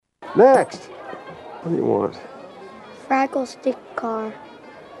Next. What do you want? Fraggle stick car.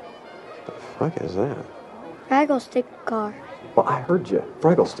 The fuck is that? Fraggle stick car. Well, I heard you.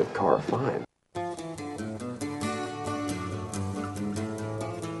 Fraggle stick car, fine.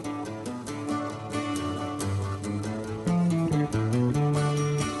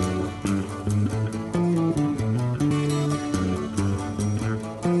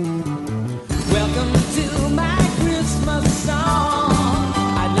 Welcome to my Christmas song.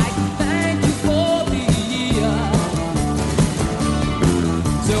 I'd like to thank you for the year.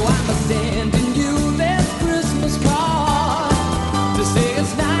 So I'm sending you this Christmas card to say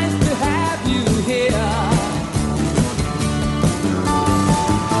it's nice to have you here.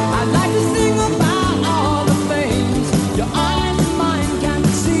 I'd like to sing about all the things your honest mind can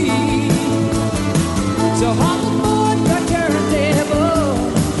see. So hold the board, the turntable.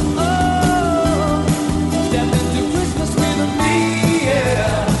 Step into Christmas with me,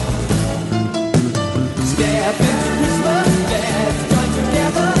 yeah. Step into Christmas, let's join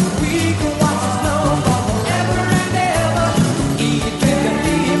together. We can watch the snow fall forever and ever. Eat, drink, and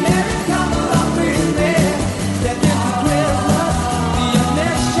be merry, come along with me. Step into Christmas, the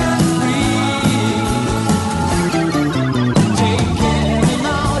omniscient breeze. Take care in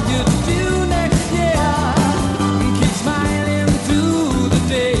all you do next year. Keep smiling through the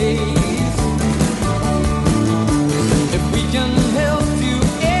days. If we can help to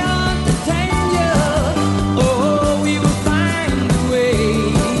entertain you, oh, we will find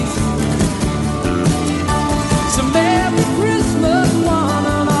ways. So Merry Christmas, one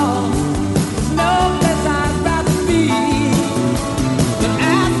and all. There's no place I'd rather be than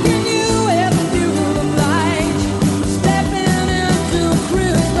asking you if you would like stepping into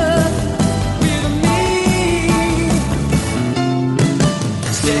Christmas with me.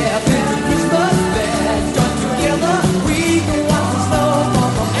 Step into Christmas, let's join together. We can watch the snow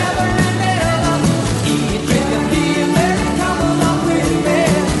fall forever and ever. Eat, drink, and be merry, come along with me.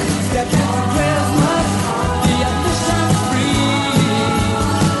 Step into Christmas, the omniscient breeze.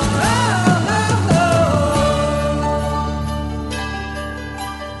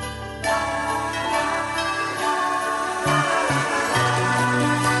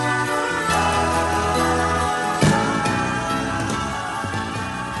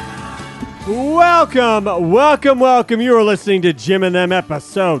 Oh, oh, Welcome. You are listening to Jim and Them,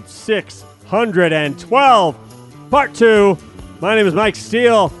 episode 612, part 2. My name is Mike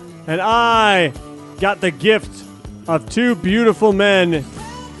Steele, and I got the gift of two beautiful men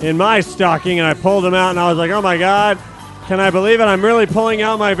in my stocking, and I pulled them out, and I was like, oh my God, can I believe it? I'm really pulling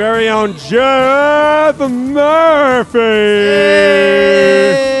out my very own Jeff Murphy.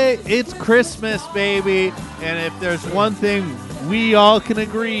 Hey, it's Christmas, baby. And if there's one thing we all can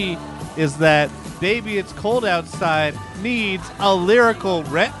agree is that Baby It's Cold Outside needs a lyrical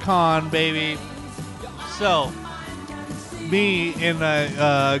retcon, baby. So, me and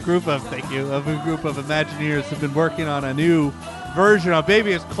a group of Imagineers have been working on a new version of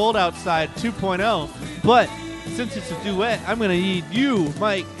Baby It's Cold Outside 2.0. But since it's a duet, I'm going to need you,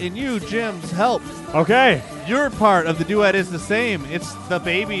 Mike, and you, Jim's help. Okay. Your part of the duet is the same. It's the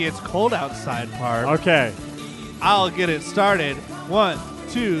Baby It's Cold Outside part. Okay. I'll get it started. 1,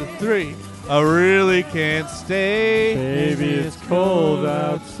 2, 3. I really can't stay. Baby, it's cold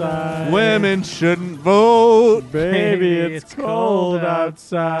outside. Women shouldn't vote. Baby, it's cold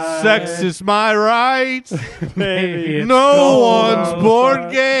outside. Sex is my right. Baby, it's No cold one's outside.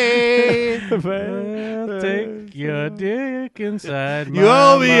 born gay. Take your dick inside my You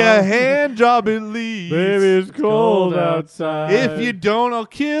owe me a mouth. hand job at least. Baby, it's cold outside. If you don't, I'll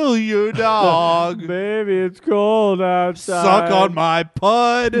kill your dog. Baby, it's cold outside. Suck on my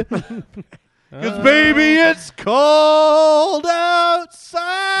pud. Because, baby, it's cold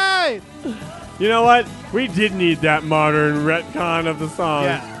outside. You know what? We did need that modern retcon of the song.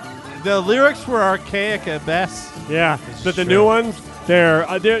 Yeah. The lyrics were archaic at best. Yeah. But the true. new ones, they're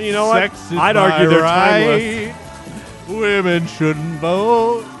you know what? Sex is I'd argue my they're right. timeless. Women shouldn't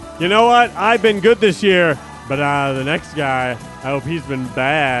vote. You know what? I've been good this year, but the next guy, I hope he's been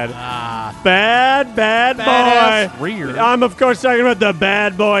bad. Bad Badass boy. rear. I'm, of course, talking about the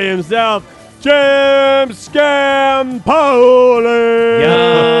bad boy himself, Jim Scampoli.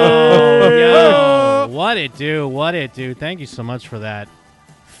 Yo, what it do? Thank you so much for that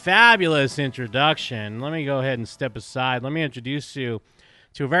fabulous introduction. Let me go ahead and step aside. Let me introduce you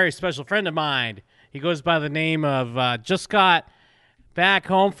to a very special friend of mine. He goes by the name of just got back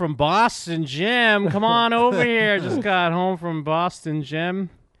home from Boston, Jim. Come on over here. Just got home from Boston, Jim.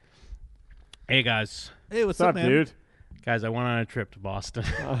 Hey, guys. Hey, what's What's up, man? dude? Guys, I went on a trip to Boston.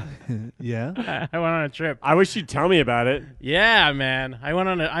 Yeah. I went on a trip. I wish you'd tell me about it. Yeah, man. I went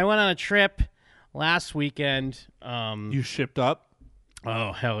on a trip last weekend. You shipped up?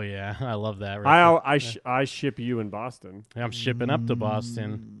 Oh hell yeah, I love that. Right? I ship you in Boston. I'm shipping up to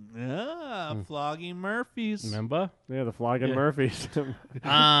Boston. Yeah, Flogging Murphys. Remember? Yeah, the Flogging Yeah. Murphys.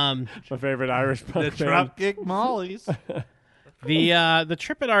 Um, My favorite Irish The punk band. Dropkick Mollies. the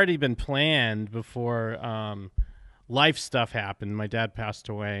trip had already been planned before life stuff happened. My dad passed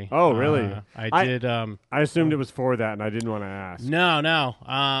away. Oh, really? I did. I assumed it was for that, and I didn't want to ask. No.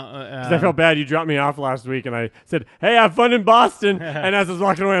 'Cause I felt bad. You dropped me off last week, and I said, "Hey, have fun in Boston." And as I was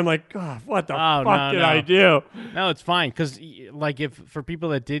walking away, I'm like, "God, what the Oh, fuck no, did no. I do?" No, it's fine because, like, if for people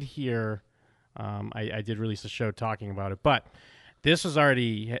that did hear, I did release a show talking about it, but this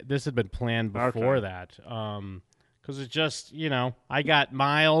had been planned before Okay. that. Because it's just I got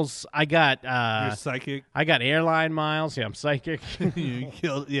miles, You're psychic. I got airline miles. Yeah, I'm psychic. You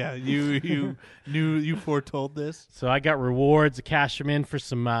killed. Yeah, you knew. You foretold this. So I got rewards to cash them in for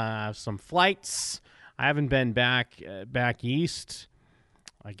some flights. I haven't been back east,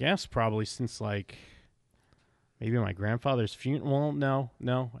 I guess probably since like maybe my grandfather's funeral. Well,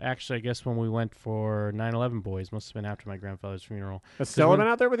 no. Actually, I guess when we went for 9/11 boys, must have been after my grandfather's funeral. Has Stella been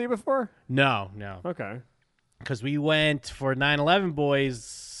out there with you before? No. Okay. Because we went for 9/11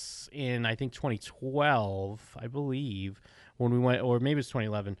 boys in, I think, 2012, I believe, when we went, or maybe it's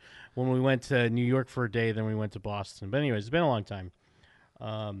 2011, when we went to New York for a day, then we went to Boston. But anyways, it's been a long time.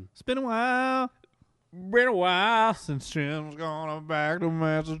 It's been a while Been a while. since Jim's gone back to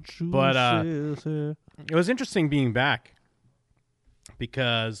Massachusetts. But, It was interesting being back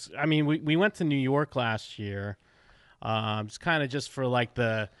because, I mean, we went to New York last year. It's kind of just for like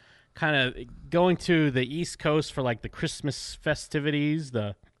kind of going to the East Coast for like the Christmas festivities,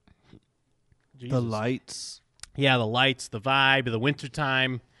 the lights. Yeah, the lights, the vibe, the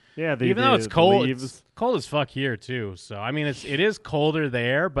wintertime. Yeah, Even though it's cold, leaves. it's cold as fuck here too. So I mean, it is colder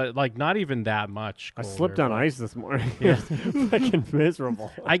there, but like not even that much. I Colder, slipped on but ice this morning. Yeah, fucking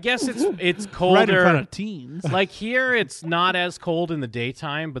miserable. I guess it's Right in front colder. of teens. Like here, it's not as cold in the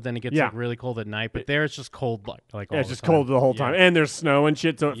daytime, but then it gets Yeah. like really cold at night. But there, it's just cold like all Yeah, it's the just time. cold the whole time, Yeah. and there's snow and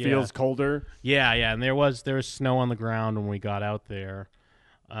shit, so it Yeah. feels colder. Yeah, and there was snow on the ground when we got out there.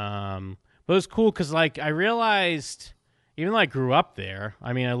 But it was cool because like I realized, even though I grew up there,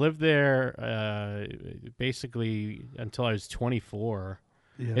 I mean I lived there basically until I was 24.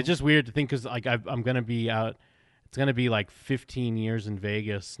 Yeah. It's just weird to think because like I'm gonna be out. It's gonna be like 15 years in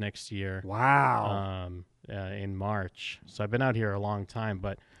Vegas next year. Wow. In March. So I've been out here a long time,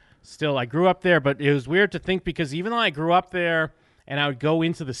 but still, I grew up there. But it was weird to think because even though I grew up there and I would go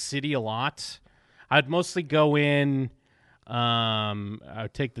into the city a lot, I'd mostly go in. I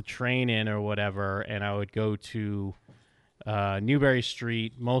would take the train in or whatever, and I would go to Newbury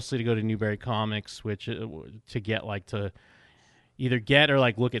Street, mostly to go to Newbury Comics, which to get like to either get or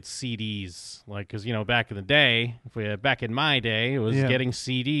like look at CDs, like because back in the day, back in my day, it was Yeah. getting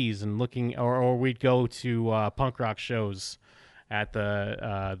CDs and looking, or we'd go to punk rock shows at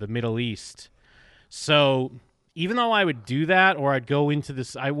the Middle East. So even though I would do that, or I'd go into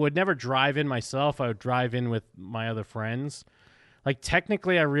this, I would never drive in myself. I would drive in with my other friends. Like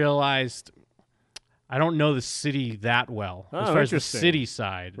technically, I realized I don't know the city that well as Oh, far as the interesting. city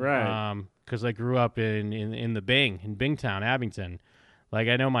side, Right. Because I grew up in the Bingtown, Abington. Like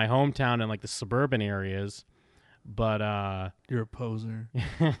I know my hometown and like the suburban areas, but You're a poser.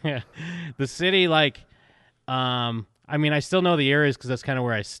 the city, like, I mean, I still know the areas because that's kind of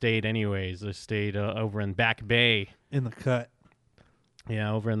where I stayed, anyways. I stayed over in Back Bay. In the cut.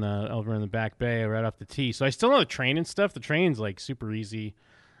 Yeah, over in the Back Bay, right off the T. So I still know the train and stuff. The train's like super easy.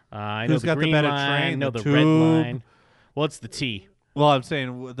 I know Who's the got the green better line. train, I know the the red tube? line. Well, it's the T. Well, I'm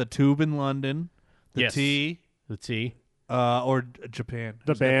saying the tube in London, the Yes. T, The T. or Japan.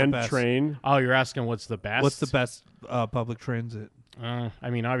 The Who's got band best? train. Oh, you're asking what's the best? What's the best public transit? I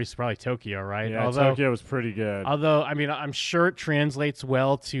mean, obviously, probably Tokyo, right? Yeah, although, Tokyo was pretty good. I mean, I'm sure it translates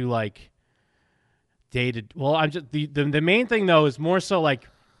well to like dated. Well, I'm just the main thing though is more so like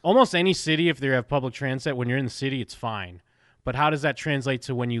almost any city, if they have public transit, when you're in the city, it's fine. But how does that translate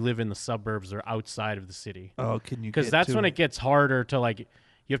to when you live in the suburbs or outside of the city? Oh, can you? Because that's when it gets harder to like.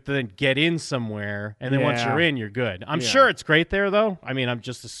 You have to then get in somewhere, and then once Yeah. you're in, you're good. I'm Yeah. sure it's great there, though. I mean, I'm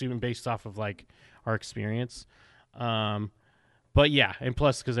just assuming based off of like our experience. But yeah, and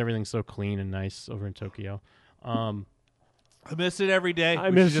plus because everything's so clean and nice over in Tokyo. I miss it every day. I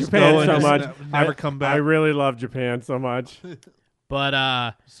We miss should just Japan go and so just much. Never I- come back. I really love Japan so much. But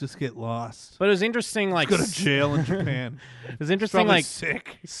Let's just get lost. it was interesting. Like Go to jail in Japan. it was interesting. Probably Like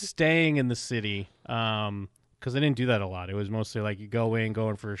sick. staying in the city. because I didn't do that a lot. It was mostly like you go in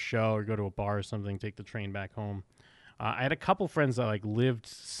for a show or go to a bar or something, take the train back home. I had a couple friends that like lived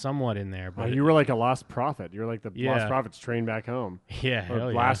somewhat in there, but You were like a lost prophet. You were like the Yeah. lost prophet's train back home. yeah, Or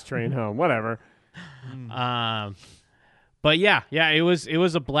hell yeah. last train home. Whatever. But yeah, it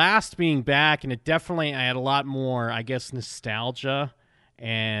was a blast being back, and it definitely I had a lot more, I guess, nostalgia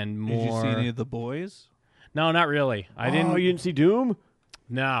and Did you more. see any of the boys? No, not really. I Oh, didn't. you didn't see Doom?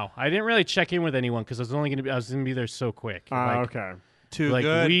 No, I didn't really check in with anyone because I was gonna be there so quick. Okay. Too Like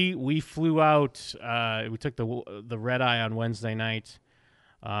good. we flew out. We took the red eye on Wednesday night,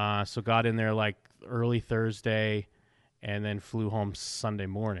 so got in there like early Thursday, and then flew home Sunday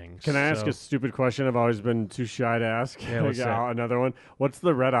morning. Can I ask So- a stupid question I've always been too shy to ask? Yeah, what's that? Another one. What's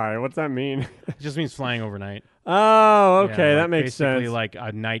the red eye? What's that mean? It just means flying overnight. Oh, Yeah, okay. like that makes basically sense. like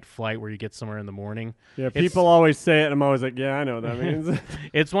a night flight where you get somewhere in the morning. Yeah, It's- people always say it, and I'm always like, yeah, I know what that means.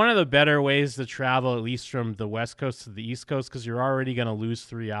 It's one of the better ways to travel, at least from the West Coast to the East Coast, because you're already going to lose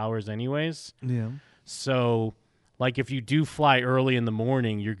 3 hours anyways. Yeah. So, like, if you do fly early in the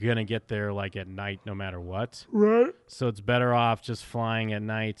morning, you're going to get there, like, at night no matter what. Right. So it's better off just flying at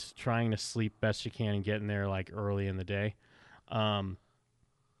night, trying to sleep best you can, and getting there, like, early in the day.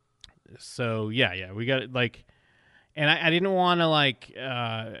 So, yeah, we got, like... And I didn't want to like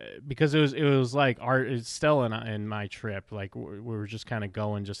because it was like it's still in my trip. Like we were just kind of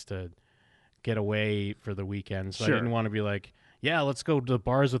going just to get away for the weekend. So Sure. I didn't want to be like, yeah, let's go to the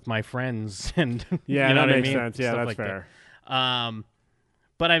bars with my friends and Yeah, you know that what makes I mean? sense. Yeah, Stuff that's like fair. that.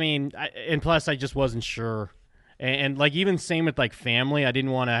 But I mean, and plus I just wasn't sure. And like even same with like family, I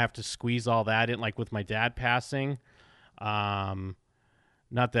didn't want to have to squeeze all that in. Like with my dad passing.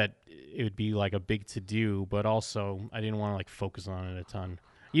 Not that it would be like a big to do, but also I didn't want to like focus on it a ton.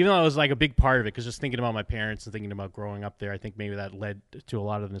 Even though it was like a big part of it, because just thinking about my parents and thinking about growing up there, I think maybe that led to a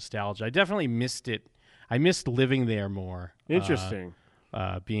lot of nostalgia. I definitely missed it. I missed living there more. Interesting.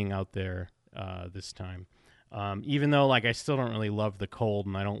 Being out there this time. Even though like I still don't really love the cold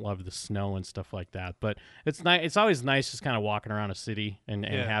and I don't love the snow and stuff like that, but it's nice. It's always nice just kind of walking around a city and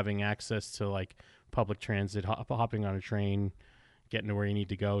having access to like public transit, hopping on a train, getting to where you need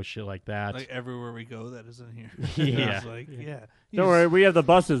to go, shit like that. Like everywhere we go that isn't here. Yeah. It's like, yeah. Don't worry, we have the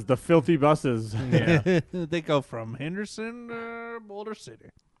buses, the filthy buses. Yeah. They go from Henderson to Boulder City.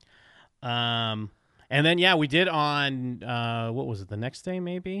 And then we did on what was it? The next day,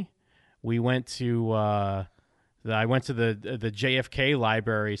 maybe we went to. I went to the JFK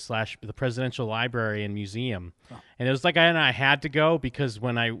library / the Presidential Library and Museum, and it was like I had to go because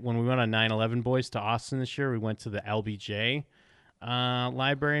when we went on 9/11 Boys to Austin this year, we went to the LBJ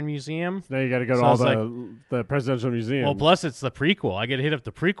library and museum. Now you got to go to So I all was the presidential museums. Well, plus it's the prequel. I get to hit up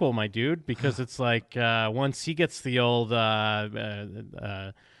the prequel, my dude, because it's like once he gets the old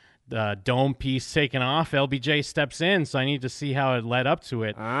dome piece taken off, LBJ steps in, so I need to see how it led up to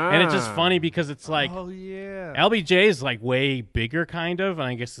it. And it's just funny because it's like Oh yeah. LBJ is like way bigger, kind of, and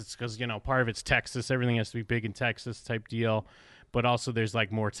I guess it's because part of it's Texas. Everything has to be big in Texas type deal, but also there's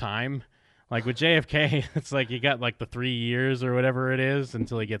like more time. Like with JFK, it's like you got like the 3 years or whatever it is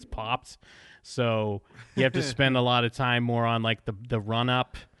until he gets popped. So you have to spend a lot of time more on like the run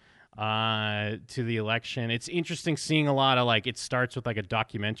up to the election. It's interesting seeing a lot of like it starts with like a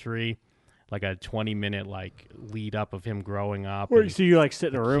documentary, like a 20-minute like lead up of him growing up. Where, and- so you like sit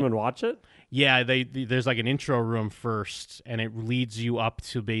in a room and watch it? yeah, there's like an intro room first, and it leads you up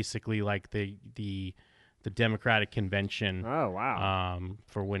to basically like the Democratic convention. Oh wow.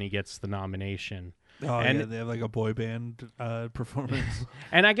 For when he gets the nomination. Oh And- yeah, they have like a boy band performance.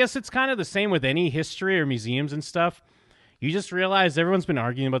 And I guess it's kind of the same with any history or museums and stuff. You just realize everyone's been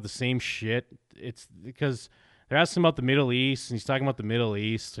arguing about the same shit. It's because they're asking about the Middle East, and he's talking about the Middle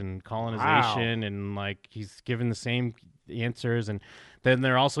East and colonization, and like he's giving the same answers. And then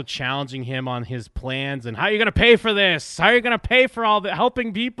they're also challenging him on his plans and how are you going to pay for this? How are you going to pay for all the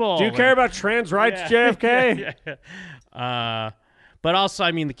helping people? Do you care about trans rights, JFK? But also,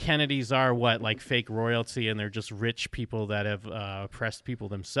 I mean, the Kennedys are like fake royalty, and they're just rich people that have oppressed people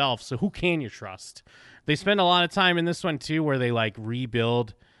themselves. So who can you trust? They spend a lot of time in this one too, where they like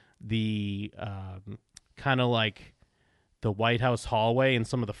rebuild the kind of like the White House hallway and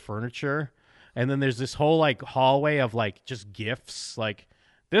some of the furniture, and then there's this whole like hallway of like just gifts, like.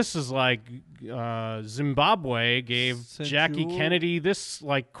 This is like Zimbabwe gave Jackie Sensual. Kennedy this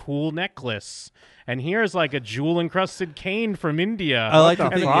like cool necklace, and here's like a jewel encrusted cane from India. I like the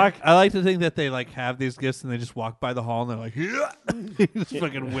to think. fuck? I like to think that they like have these gifts and they just walk by the hall and they're like, yeah, just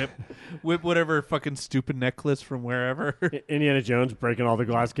fucking whip whatever fucking stupid necklace from wherever. Indiana Jones breaking all the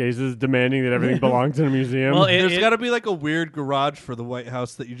glass cases, demanding that everything belongs in a museum. Well, There's got to be like a weird garage for the White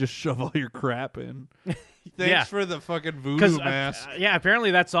House that you just shove all your crap in. Thanks Yeah. for the fucking voodoo Because mask. yeah,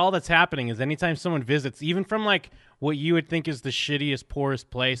 apparently that's all that's happening is anytime someone visits, even from like what you would think is the shittiest, poorest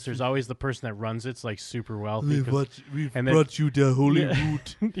place, there's always the person that runs it's like super wealthy. 'cause- We've and then- brought you the holy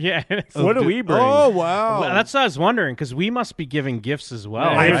root. yeah, it's- What do we bring? Oh wow! well, that's what I was wondering because we must be giving gifts as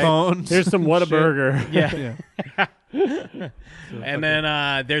well. Yeah, right? iPhones. Here's some Shit. Whataburger. Yeah. And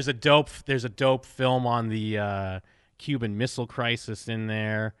then there's a dope film on the Cuban Missile Crisis in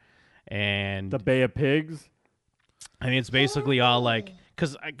there, and The Bay of Pigs. I mean it's basically all like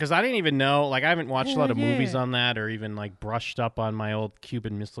because I didn't even know, like I haven't watched a lot of movies on that or even like brushed up on my old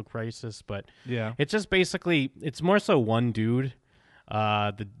Cuban Missile Crisis, but Yeah. it's just basically it's more so one dude.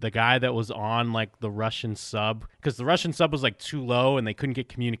 The guy that was on like the Russian sub, because the Russian sub was like too low and they couldn't get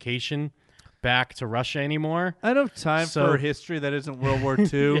communication back to Russia anymore. I don't have time So- for history that isn't World War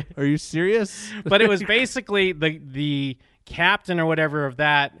II. Are you serious? But it was basically the captain or whatever of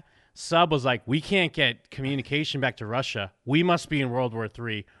that sub was like, we can't get communication back to Russia. We must be in World War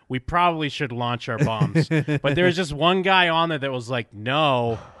III. We probably should launch our bombs. But there was just one guy on there that was like,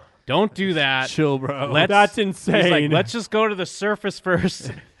 no, don't do that. Chill, bro. That's He's like, insane. let's just go to the surface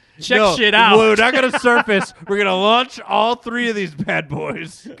first. Check No, shit out. We're not going to surface. We're going to launch all three of these bad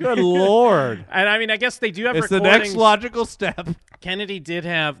boys. Good Lord. And I mean, I guess they do have It's the recordings. next logical step. Kennedy did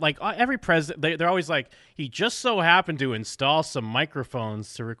have, like, every president, they're always like, he just so happened to install some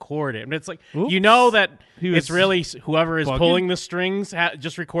microphones to record it. And it's like, you know that He it's was really whoever is bugging? pulling the strings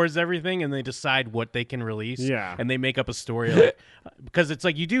just records everything and they decide what they can release. Yeah. And they make up a story. Like, because it's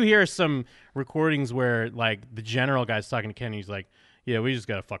like, you do hear some recordings where, like, the general guy's talking to Kennedy, he's like, yeah, we just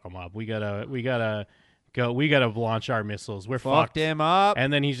got to fuck them up. We gotta launch our missiles. We're Fuck fucked. them up.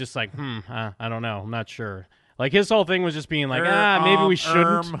 And then he's just like, I don't know. I'm not sure. Like, his whole thing was just being like, maybe we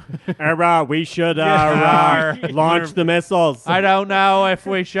shouldn't. We should launch the missiles. I don't know if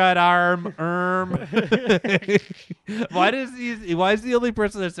we should arm. Why is the only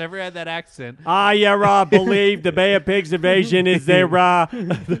person that's ever had that accent? Believe the Bay of Pigs invasion is there.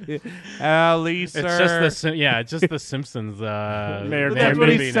 Lisa. It's just the Simpsons. Mayor That's Van what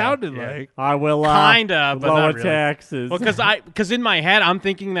he movie now. sounded Yeah. like. I will Kinda, but lower not really. taxes. Well, because in my head I'm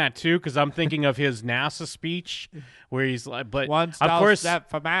thinking that too, because I'm thinking of his NASA speech where he's like, but One of style course, step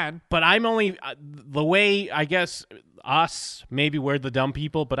for man. but I'm only the way I guess us maybe we're the dumb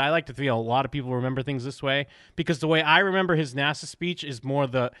people, but I like to feel a lot of people remember things this way because the way I remember his NASA speech is more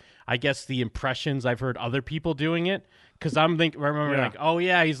the impressions I've heard other people doing it. Because remember like, oh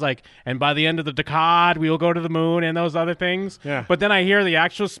yeah, he's like, and by the end of the decade, we will go to the moon and those other things. Yeah. But then I hear the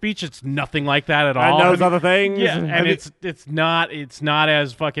actual speech; it's nothing like that at all. and those other things. Yeah, and it's not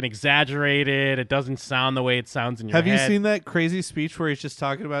as fucking exaggerated. It doesn't sound the way it sounds in your Have head. you seen that crazy speech where he's just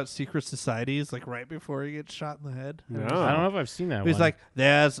talking about secret societies, like right before he gets shot in the head? No. I don't know if I've seen that. He's one. like,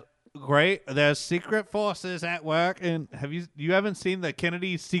 there's secret forces at work, and you haven't seen the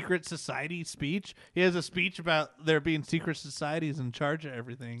Kennedy secret society speech? He has a speech about there being secret societies in charge of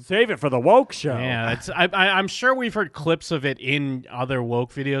everything. Save it for the woke show. yeah, I'm sure we've heard clips of it in other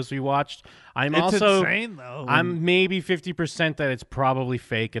woke videos we watched. I'm It's also insane though. I'm maybe 50% that it's probably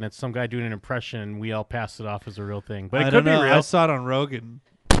fake and it's some guy doing an impression and we all pass it off as a real thing. But it I could don't know. be real. I saw it on Rogan.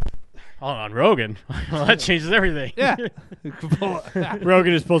 Oh, on Rogan. Well, that changes everything. Yeah.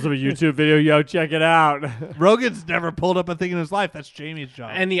 Rogan just pulls up a YouTube video. Yo, check it out. Rogan's never pulled up a thing in his life. That's Jamie's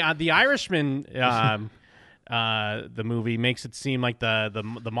job. And the Irishman, the movie makes it seem like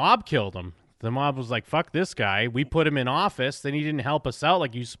the mob killed him. The mob was like, "Fuck this guy. We put him in office. Then he didn't help us out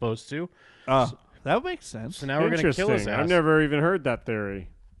like he was supposed to. That makes sense. So now we're gonna kill his Interesting. ass." I've never even heard that theory.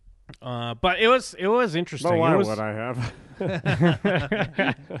 But it was interesting. But why It was- would I have?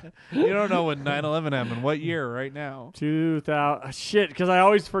 You don't know when 9/11 happened. What year? Right now. 2000. Shit, because I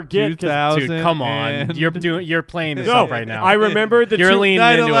always forget. 2000. Dude, come on. You're playing this No, up right now. I remember the You're two- leaning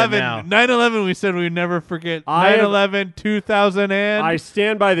into it now. 9/11. We said we'd never forget. I have- 9/11, 2000, and I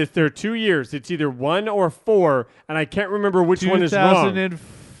stand by this. There are 2 years. It's either 1 or 4, and I can't remember which one is wrong. 2004.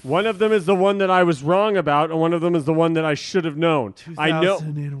 One of them is the one that I was wrong about, and one of them is the one that I should have known. I know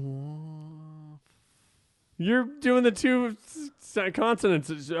 2001. you're doing the two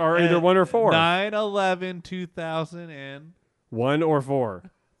consonants are either 1 or 4. 9/11, 2000, and 1 or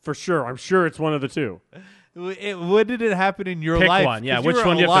 4, for sure. I'm sure it's one of the two. when did it happen in your Pick life? one. Yeah, 'Cause which were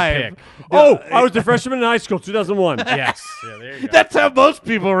one do you have to alive. pick? Oh, I was a freshman in high school, 2001. Yes. Yeah, there you go. That's how most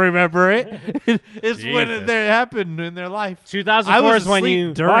people remember it. It's when Jesus. it happened in their life. 2004 is when asleep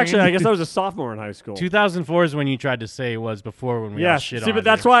you. during- Well, actually, I guess I was a sophomore in high school. 2004 is when you tried to say it was before when we all Yes. shit See, on but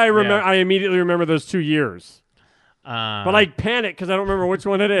that's you. why I remember. Yeah. I immediately remember those 2 years. Uh, But I panic because I don't remember which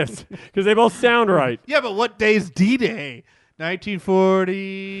one it is because they both sound right. Yeah, but what day's D-Day?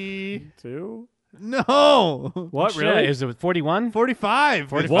 1940. 2. No. What, Shit, really? Is it 41? 45.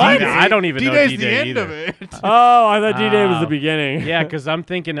 45. What? I don't even know D-Day's D-Day the end either. of it. Oh, I thought D-Day was Oh. the beginning. Yeah, because I'm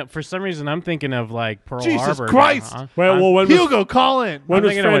thinking for some reason I'm thinking of like Pearl Jesus Harbor. Christ. Well, I'm, well, when was, Hugo, call in. when I'm was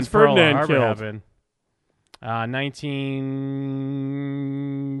thinking of Franz when Pearl Ferdinand Harbor killed? happened.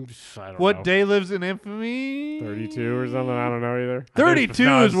 19. I don't What know. day lives in infamy? 32 or something. I don't know either. 32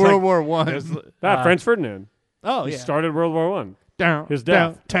 No, is it's World like- War One. That Franz Ferdinand. Oh, He yeah. started World War One. Down, his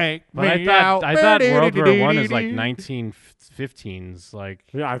down, death. take But me out. I thought World War One is like 1915s, like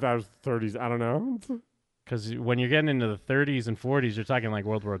Yeah, I thought it was 30s. I don't know. because when you're getting into the 30s and 40s, you're talking like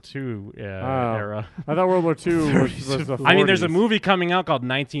World War II era. I thought World War II was the 40s. I mean, there's a movie coming out called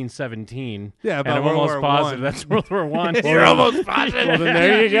 1917. Yeah, and about I'm World almost War positive One. that's World War One. You're almost positive. Well, then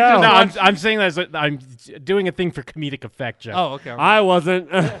there you go. No, I'm saying that I'm doing a thing for comedic effect, Jeff. Oh, okay. I wasn't.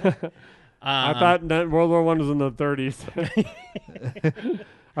 I thought that World War One was in the 30s.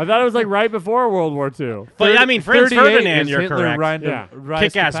 I thought it was like right before World War II. but I mean, Franz 38 Ferdinand, is you're Hitler correct. riding Yeah. to rise to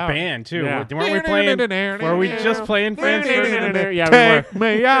Kick-ass power. band too. Yeah. Weren't we playing? Were we just playing Franz Ferdinand? Yeah, we were. Take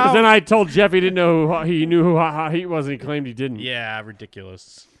me 'Cause out. then I told Jeff he didn't know who he knew who Hot Heat was, and he claimed he didn't. Yeah,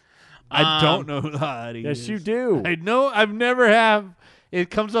 ridiculous. I don't know who Hot Heat Yes, is. you do. I know. I've never have. It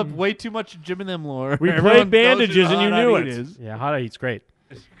comes up way too much in Jim and them lore. We Everyone played knows Bandages who and you Hot knew Heat it. is. Yeah, Hot Heat's great.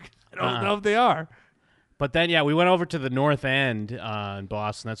 I don't know if they are. But then, yeah, we went over to the North End in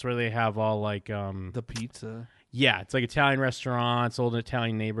Boston. That's where they have all like, The pizza. yeah, it's like Italian restaurants, old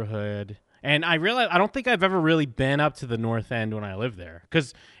Italian neighborhood. And I realize I don't think I've ever really been up to the North End when I lived there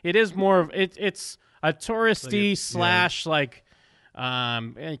because it is more of it's a touristy slash like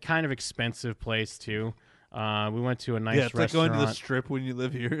kind of expensive place too. We went to a nice Yeah, it's like restaurant. going to the strip when you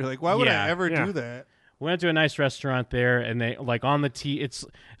live here. You're like, why would Yeah. I ever Yeah. do that? We went to a nice restaurant there, and they like on the it's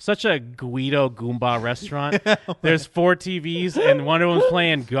such a Guido Goomba restaurant. There's 4 TVs, and one of them's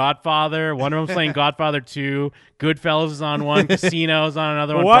playing Godfather, one of them's playing Godfather 2, Goodfellas is on one, Casino's on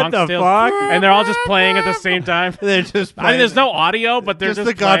another one. What Bronx the Tales, fuck? and they're all just playing at the same time. They're just. I mean, there's no audio, but they're just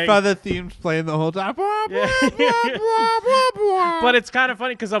the playing. Godfather themes playing the whole time. But it's kind of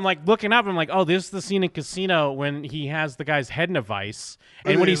funny because I'm like looking up, I'm like, oh, this is the scene in Casino when he has the guy's head in a vice,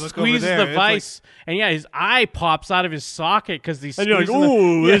 and then when he you look over squeezes there, the it's like- vice, and yeah, his eye pops out of his socket because he's And you're like, squeezing the-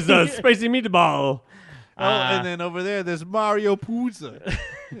 ooh, this is a spicy meatball. Oh, and then over there, there's Mario Puzo.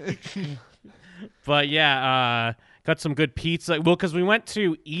 But yeah, got some good pizza. Well, because we went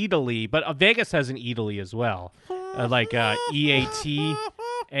to Eataly, but Vegas has an Eataly as well, like EATALY.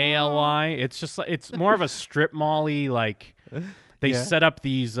 It's just it's more of a strip mall-y, like they Yeah. set up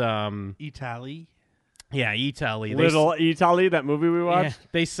these Italy. yeah, Eataly. They Little Italy, that movie we yeah, watched.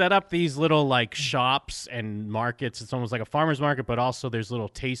 they set up these little like shops and markets. It's almost like a farmer's market, but also there's little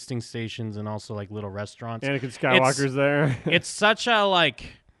tasting stations and also like little restaurants. Anakin Skywalker's there. It's such a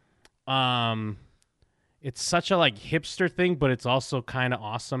like it's such a like hipster thing, but it's also kind of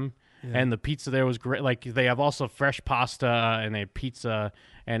awesome. And the pizza there was great. Like they have also fresh pasta and they have pizza,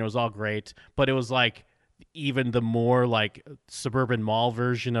 and it was all great. But it was like even the more like suburban mall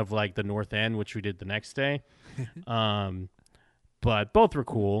version of like the North End, which we did the next day. But both were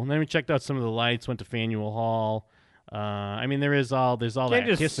cool. And then we checked out some of the lights. Went to Faneuil Hall. I mean, there's all Can't that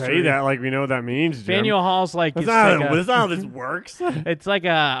just history. say that like we know what that means, Jim. Faneuil Hall's like That's it's not, like a- that's not how this works. it's like a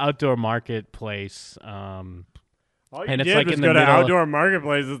outdoor marketplace, All you And it's did like was in the go to middle of- outdoor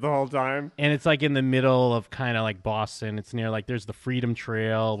marketplaces the whole time. and it's like in the middle of kind of like Boston. It's near like there's the Freedom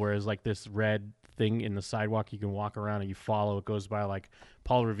Trail, where there's like this red thing in the sidewalk you can walk around and you follow. It goes by like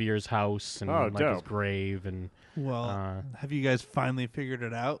Paul Revere's house and Oh, like his dope. grave, and Well, have you guys finally figured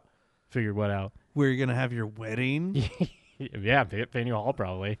it out? figured what out. Where you're gonna have your wedding? Yeah, Faneuil Hall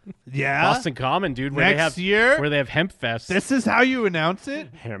probably. Yeah. Boston Common, dude. Where Next they have year? where they have Hemp Fest. This is how you announce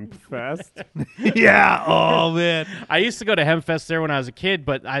it? Hemp Fest. Yeah. Oh man. I used to go to Hemp Fest there when I was a kid,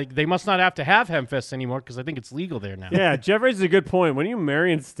 but they must not have to have Hemp Fest anymore because I think it's legal there now. Yeah, Jeff raises a good point. When are you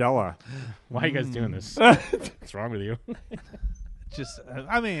marrying Stella? Why are you guys doing this? What's wrong with you? Just,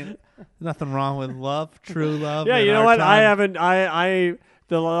 I mean, nothing wrong with love, true love. Yeah, in you know our what? I time. haven't. I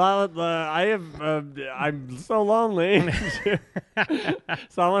have. I'm so lonely.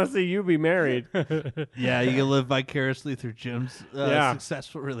 So I want to see you be married. Yeah, you can live vicariously through Jim's Yeah.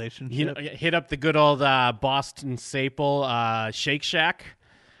 successful relationship. You know, hit up the good old Boston staple, Shake Shack,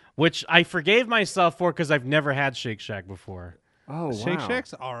 which I forgave myself for because I've never had Shake Shack before. Oh, wow. Shake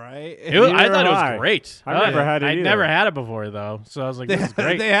Shack's all right. I thought Neither it have was I. great. I've never had it I'd either. never had it before though, so I was like, "This is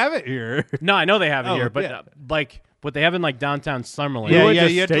great." They have it here. No, I know they have it Oh, here, but yeah. like but they have in like downtown Summerlin. Yeah, went yeah,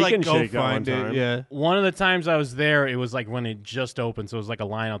 to you had to Steak like and go Shake that find one it. time. Yeah. One of the times I was there, it was like when it just opened, so it was like a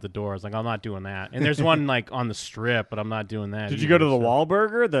line out the door. I was like, I'm not doing that. And there's one like on the Strip, but I'm not doing that. Did you go to the either, so-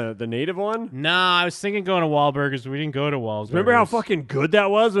 Wahlburger, the native one? No, I was thinking going to Wahlburgers. We didn't go to Wahlburgers. Remember how fucking good that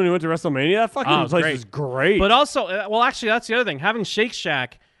was when we went to WrestleMania? That fucking Oh, it was place great. was great. But also, well, actually, that's the other thing. Having Shake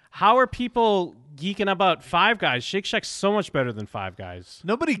Shack, how are people geeking about Five Guys? Shake Shack's so much better than Five Guys.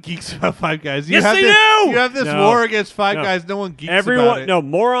 Nobody geeks about Five Guys. Yes, they this, do! You have this No. war against Five No. Guys. No one geeks Everyone, about it. no,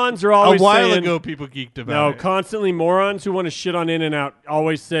 morons are A always while saying, ago, people geeked about no, it. constantly morons who want to shit on In-N-Out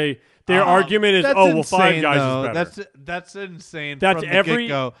always say their Oh, argument is, that's oh, well, Five insane, Guys though. is better. That's insane That's from the every-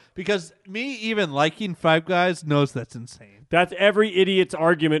 get-go. Because me even liking Five Guys knows that's insane. That's every idiot's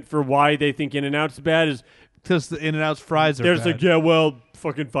argument for why they think In-N-Out's bad is Because the In-N-Out's fries are there's bad. like, yeah, well,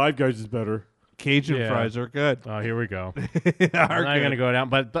 fucking Five Guys is better. Cajun Yeah. fries are good. Oh, here we go. Are I'm not good. going to go down.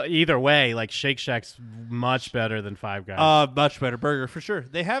 But either way, like Shake Shack's much better than Five Guys. Much better burger for sure.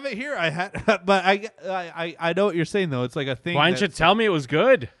 They have it here. I had, but I know what you're saying though. It's like a thing. Why didn't you tell me it was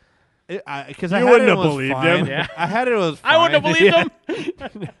good? Because You I had wouldn't it, have was believed fine. him. Yeah. I had it. It was. Fine. I wouldn't have believed Yeah.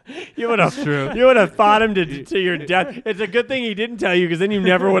 him. You would have true. You would have fought him to your death. It's a good thing he didn't tell you because then you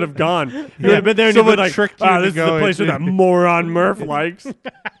never would have gone. You would have been there and you'd Someone been like, tricked you "Ah, into this is the going." place where that moron Murph likes."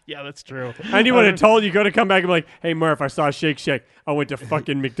 Yeah, that's true. And he would have told you, go to come back and be like, "Hey Murph, I saw Shake Shack. I went to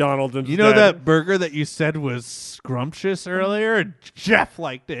fucking McDonald's instead." You know that burger that you said was scrumptious earlier? Jeff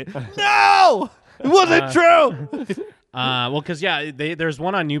liked it. No, it wasn't true. Well, because there's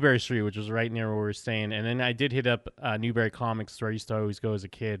one on Newberry Street, which was right near where we were staying, and then I did hit up Newberry Comics, where I used to always go as a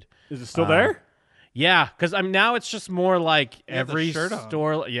kid. Is it still there? Yeah, because now it's just more like have the every shirt on.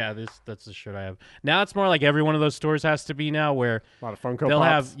 store. Yeah, that's the shirt I have. Now it's more like every one of those stores has to be now, where A lot of Funko they'll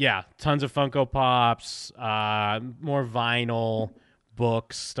Pops. have tons of Funko Pops, more vinyl,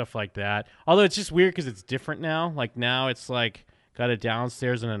 books, stuff like that. Although it's just weird because it's different now. Like now it's like got a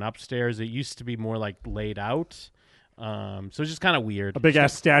downstairs and an upstairs. It used to be more like laid out. So it's just kind of weird. A big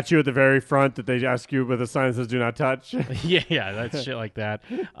ass statue at the very front that they ask you with a sign that says "Do not touch." yeah, that's shit like that.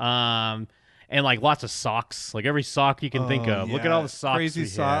 And like lots of socks, like every sock you can think of. Look at all the socks Crazy we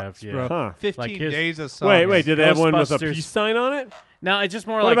socks, have. bro. Yeah. Huh. 15 Like his- days of socks. Wait, did they have one with a Ghostbusters. peace sign on it? No, it's just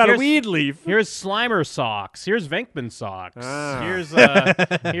more What like about a here's- weed leaf? Here's Slimer socks. Here's Venkman socks. Ah. Here's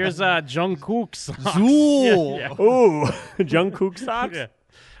Jungkook socks. Zool. Yeah, Ooh, Jungkook socks. yeah.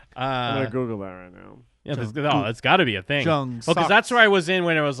 I'm Uh, gonna Google that right now. yeah, it's got to be a thing. Jung Well, because socks. that's where I was in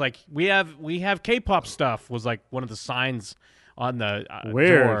when it was like we have K-pop stuff was like one of the signs on the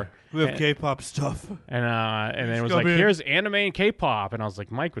Weird. door. We have K-pop stuff. And then it was come like, in. here's anime and K-pop, and I was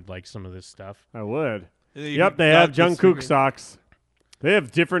like, Mike would like some of this stuff. I would. You Yep, they got have this Jungkook thing. socks. They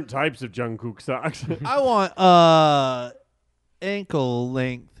have different types of Jungkook socks. I want ankle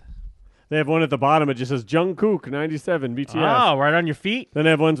length. They have one at the bottom. It just says Jungkook 97 BTS. Oh, right on your feet. Then they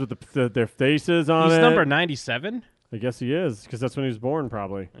have ones with their faces on He's it. number 97. I guess he is because that's when he was born,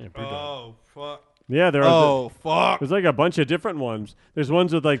 probably. Oh fuck. Yeah, there are. Oh fuck. There's like a bunch of different ones. There's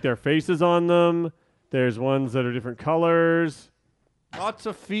ones with like their faces on them. There's ones that are different colors. Lots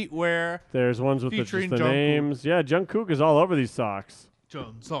of feet wear. There's ones with just Featuring the Jungkook. names. Yeah, Jungkook is all over these socks.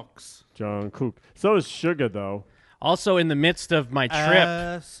 John socks. Jungkook. So is Suga though. Also, in the midst of my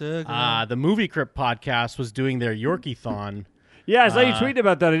trip, the Movie Crypt podcast was doing their Yorkie-thon. Yeah, I saw you tweet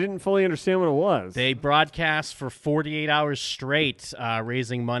about that. I didn't fully understand what it was. They broadcast for 48 hours straight,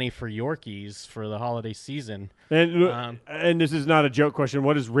 raising money for Yorkies for the holiday season. And this is not a joke question.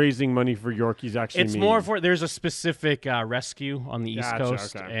 What does raising money for Yorkies actually It's mean? more for there's a specific rescue on the East Gotcha,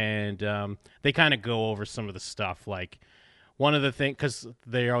 Coast, okay. and they kind of go over some of the stuff. Like one of the things, because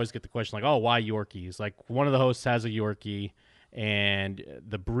they always get the question like, "Oh, why Yorkies?" Like one of the hosts has a Yorkie, and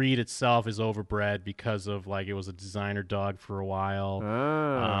the breed itself is overbred because of like it was a designer dog for a while.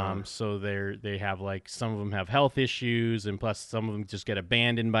 So they have like some of them have health issues, and plus some of them just get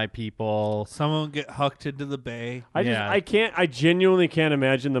abandoned by people. Some of them get hucked into the bay. I genuinely can't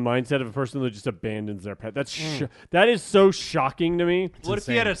imagine the mindset of a person that just abandons their pet. That is so shocking to me. What if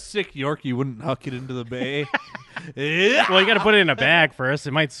you had a sick Yorkie? You wouldn't huck it into the bay. Well, you got to put it in a bag first;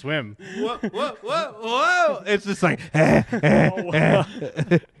 it might swim. Whoa! It's just like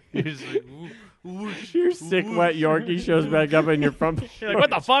you're just like, Your sick, wet Yorkie shows back up in your front. You're like, what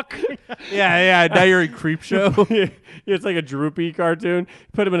the fuck? yeah. Now you're in creep show. It's like a droopy cartoon.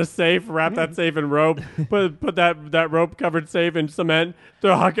 Put him in a safe, wrap that safe in rope, put that rope covered safe in cement,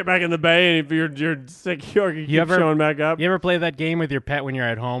 throw huck it back in the bay, and if your sick Yorkie keeps showing back up. You ever play that game with your pet when you're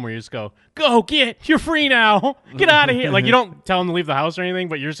at home where you just go, you're free now. Get out of here. Like you don't tell them to leave the house or anything,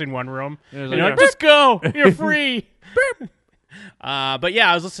 but you're just in one room. And you're like, just go. You're free. But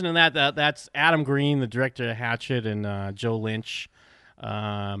yeah, I was listening to that. That's Adam Green, the director of Hatchet, and Joe Lynch,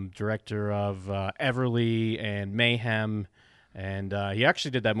 director of Everly and Mayhem. And he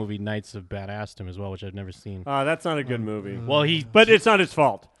actually did that movie Knights of Badassdom as well, which I've never seen. That's not a good movie. Well, But it's not his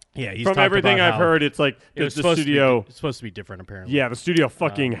fault. yeah, he's From talked everything about I've how heard, it's like it was the supposed studio. To be, it's supposed to be different, apparently. Yeah, the studio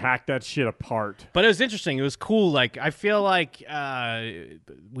fucking hacked that shit apart. But it was interesting. It was cool. Like, I feel like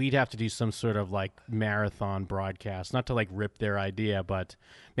we'd have to do some sort of like marathon broadcast, not to like rip their idea, but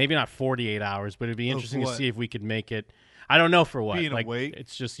maybe not 48 hours. But it'd be interesting to what? see if we could make it. I don't know for what. Being like, awake?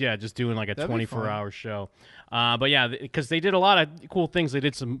 it's just doing like a That'd be 24-hour show. But yeah, because they did a lot of cool things. They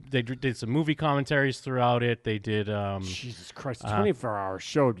did some movie commentaries throughout it. They did. Jesus Christ, a 24-hour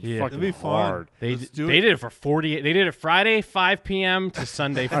show would be yeah. fucking It'd be fun. hard. They Let's do they it. did it for 48. They did it Friday 5 p.m. to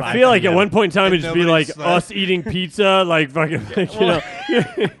Sunday 5 I feel like at p.m. one point in time it'd just be like Nobody's like- us eating pizza, like fucking, like,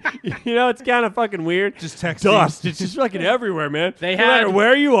 you know, it's kind of fucking weird. Just texting. Dust, it's just fucking everywhere, man. They no matter had-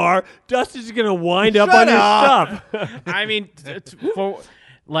 where you are, dust is gonna wind up Shut on up. your stuff. I mean, for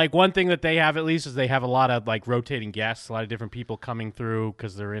like one thing that they have at least is they have a lot of like rotating guests, a lot of different people coming through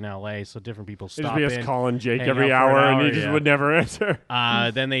because they're in LA, so different people It'd stop be in. us calling Jake hang every out for hour, an and he hour, just yeah. would never answer.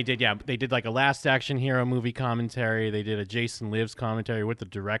 Then they did like a Last Action Hero movie commentary. They did a Jason Lives commentary with the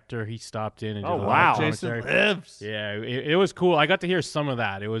director. He stopped in and did Oh, a wow. live Jason commentary. lives. Yeah, it was cool. I got to hear some of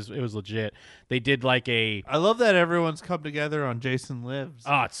that. It was legit. They did like a I love that everyone's come together on Jason Lives.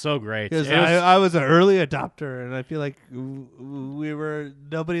 oh, it's so great. Because It was- I was an early adopter, and I feel like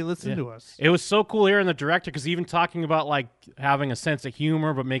nobody listened to us. It was so cool hearing the director because even talking about like having a sense of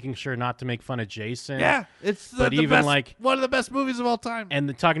humor, but making sure not to make fun of Jason. Yeah, it's But the even, best, like- one of the best movies of all time.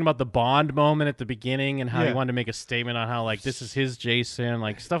 And talking about the Bond moment at the beginning and how he Yeah. wanted to make a statement on how like this is his Jason,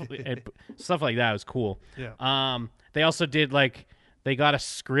 like stuff like that was cool. Yeah. They also did like they got a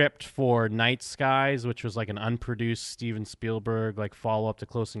script for Night Skies, which was like an unproduced Steven Spielberg like follow up to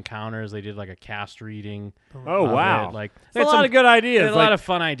Close Encounters. They did like a cast reading. Oh of wow! it. Like There's a lot of good They ideas. had a lot of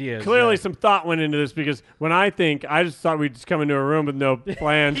fun ideas. Clearly, yeah. some thought went into this because when I just thought we'd just come into a room with no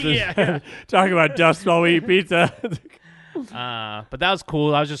plans Yeah. and talk about dust while we eat pizza. But that was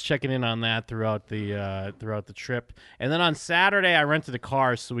cool. I was just checking in on that throughout the trip, and then on Saturday I rented a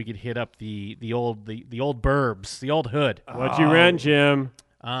car so we could hit up the old burbs, the old hood. What'd you rent, Jim?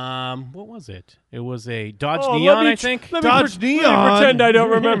 What was it? It was a Dodge Oh, Neon, let me I think. Let me Dodge let me Neon. pretend I don't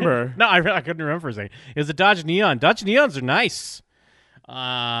remember. No, I couldn't remember for a second. It was a Dodge Neon. Dodge Neons are nice.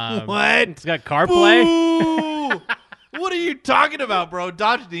 What? It's got CarPlay. Ooh! What are you talking about, bro?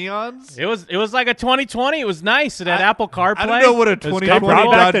 Dodge Neons? It was like a 2020. It was nice. It had Apple CarPlay. I don't know what a They 2020 brought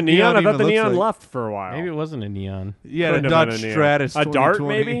back Dodge the neon. I thought the even neon looks like. left for a while. Maybe it wasn't a neon. Yeah, a Couldn't have Dodge been neon. Stratus. A dart,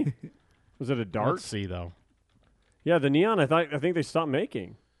 2020. maybe? Was it a dart? Let's see though. Yeah, the neon. I think they stopped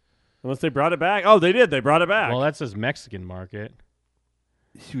making, unless they brought it back. Oh, they did. They brought it back. Well, that says Mexican market.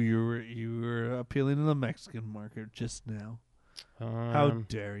 You were appealing to the Mexican market just now. How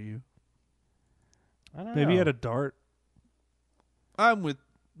dare you? I don't Maybe know. you had a dart. I'm with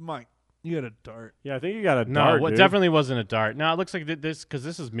Mike. You had a dart. yeah, I think you got a No, dart. it dude. definitely wasn't a dart. No, it looks like this because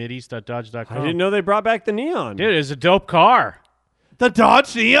this is mideast.dodge.com. I didn't know they brought back the neon. Dude, it's a dope car. The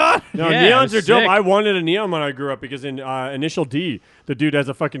Dodge Neon? No, Yeah, it neons was are dope. sick. I wanted a neon when I grew up because in Initial D, the dude has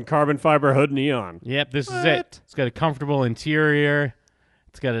a fucking carbon fiber hood neon. Yep, this is it. It's got a comfortable interior.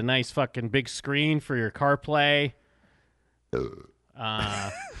 It's got a nice fucking big screen for your CarPlay.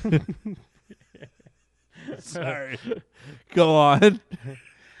 Sorry. Go on.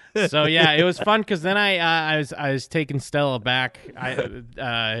 So yeah, it was fun because then I was taking Stella back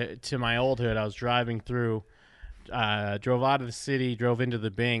to my old hood. I was driving through, drove out of the city, drove into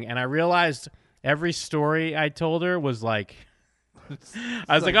the Bing, and I realized every story I told her was like.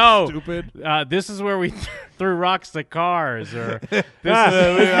 I was like, "Oh, stupid. This is where we threw rocks at cars," or this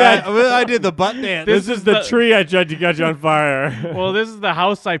I did the butt dance. This is the tree I tried to catch on fire. well, this is the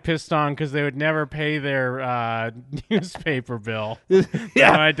house I pissed on because they would never pay their newspaper bill.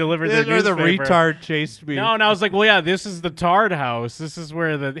 yeah. When I delivered their This is where the newspaper. retard chased me. No, and I was like, "Well, yeah, this is the Tard house. This is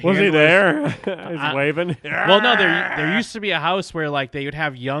where the Was he handlers-" there? He's waving. Well, no, there used to be a house where like they would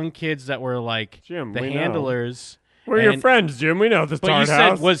have young kids that were like Jim, the we know. handlers. We're your and- friends, Jim. We know this But you tart said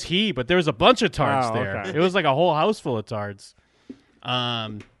house. was he? But there was a bunch of tards Oh, there. okay. It was like a whole house full of tards.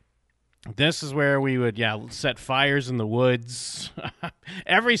 This is where we would set fires in the woods.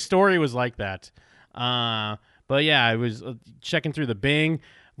 Every story was like that. But yeah, I was checking through the Bing,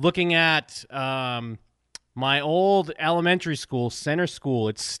 looking at my old elementary school, Center School.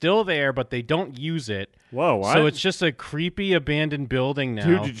 It's still there, but they don't use it. Whoa, what? So it's just a creepy abandoned building now.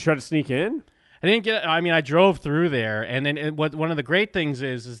 Dude, did you try to sneak in? I didn't get. I mean, I drove through there, and then one of the great things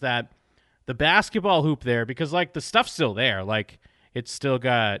is that the basketball hoop there, because like the stuff's still there. Like it's still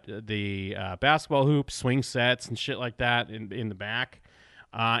got the basketball hoop, swing sets, and shit like that in the back.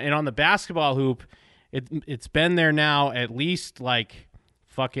 And on the basketball hoop, it's been there now at least like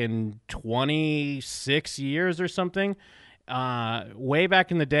fucking 26 years or something. Way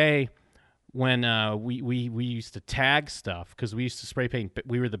back in the day when we used to tag stuff, because we used to spray paint.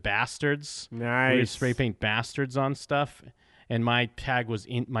 We were the bastards. Nice. We would spray paint bastards on stuff, and my tag was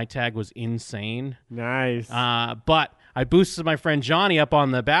insane. Nice. But I boosted my friend Johnny up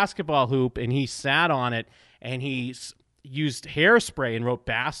on the basketball hoop, and he sat on it, and he used hairspray and wrote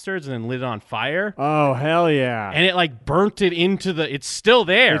bastards and then lit it on fire. Oh, hell yeah. And it like burnt it into the. It's still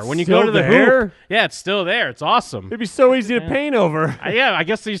there It's when you still go to the there? hoop. Yeah, it's still there. It's awesome. It'd be so easy to paint over. Yeah, I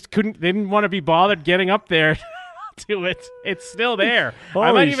guess they just couldn't. They didn't want to be bothered getting up there to it. It's still there. I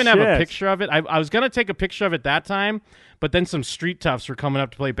Holy might even have a shit. picture of it. I was gonna take a picture of it that time, but then some street toughs were coming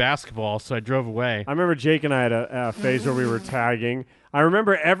up to play basketball, so I drove away. I remember Jake and I had a phase where we were tagging. I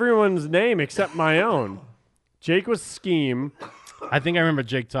remember everyone's name except my own. Jake was Scheme. I think I remember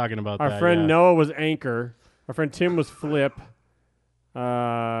Jake talking about Our that. friend yeah. Noah was Anchor. Our friend Tim was Flip.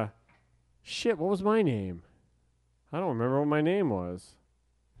 Shit, what was my name? I don't remember what my name was.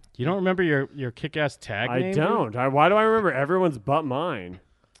 You don't remember your kick-ass tag I name? don't. Why do I remember everyone's but mine?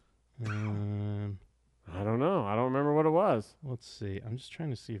 Dude? I don't know. I don't remember what it was. Let's see. I'm just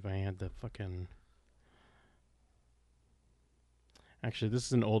trying to see if I had the fucking. Actually, this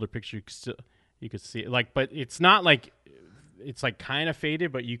is an older picture. You could see it, like, but it's not like it's like kind of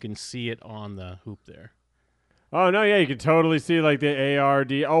faded, but you can see it on the hoop there. Oh, no, yeah, you can totally see like the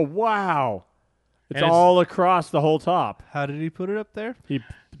ARD. Oh, wow. It's And it's- all across the whole top. How did he put it up there? He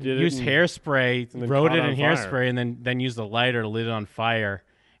did Used it in- hairspray, and then wrote caught it in on fire. hairspray, and then used a lighter to lit it on fire.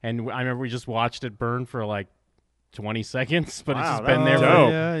 And I remember we just watched it burn for like 20 seconds, but it's Wow, just been that's there.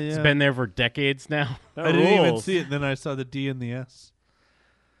 dope. Yeah, It's been there for decades now. That I didn't even rules. see it. Then I saw the D and the S.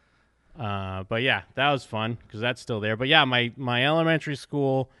 But yeah, that was fun because that's still there. But yeah, my elementary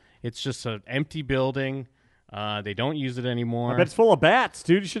school, it's just an empty building. They don't use it anymore. I bet it's full of bats,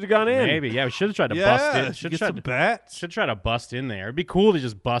 dude. You should have gone in. Maybe, yeah. We should have tried to bust in. Yeah, Should get try some to bats. should try to bust in there. It'd be cool to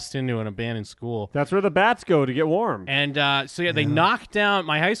just bust into an abandoned school. That's where the bats go to get warm. And so yeah, they knocked down.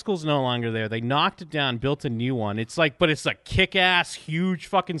 My high school's no longer there. They knocked it down, built a new one. It's like, but it's a kick-ass, huge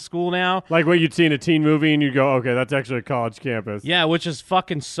fucking school now. Like what you'd see in a teen movie, and you go, "Okay, that's actually a college campus." Yeah, which is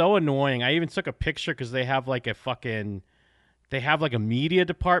fucking so annoying. I even took a picture because they have like a media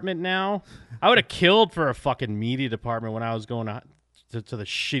department now. I would have killed for a fucking media department when I was going to the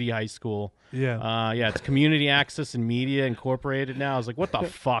shitty high school. Yeah. Yeah, it's Community Access and Media Incorporated now. I was like, what the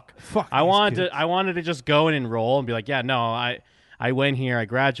fuck? Fuck I these wanted kids. to just go and enroll and be like, yeah, no, I went here, I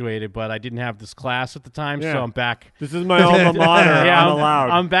graduated, but I didn't have this class at the time, Yeah. so I'm back. This is my alma mater. Yeah, I'm allowed.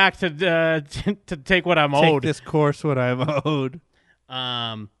 I'm back to take what I'm Take owed. this course what I'm owed.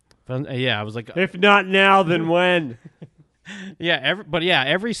 Yeah, I was like, if not now, then when?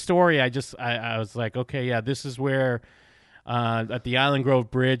 every story I was like, okay, yeah, this is where at the Island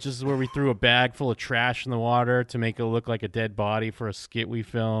Grove Bridge, this is where we threw a bag full of trash in the water to make it look like a dead body for a skit we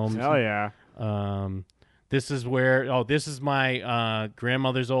filmed. Hell yeah. This is where this is my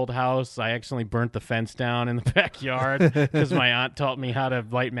grandmother's old house. I accidentally burnt the fence down in the backyard because my aunt taught me how to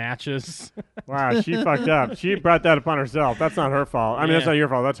light matches. Wow, she fucked up. She brought that upon herself. That's not her fault. I mean, that's Yeah. not your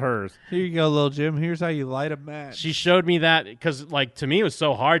fault. That's hers. Here you go, little Jim. Here's how you light a match. She showed me that because, like, to me, it was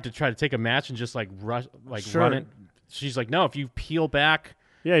so hard to try to take a match and just like rush, like Sure. run it. She's like, no, if you peel back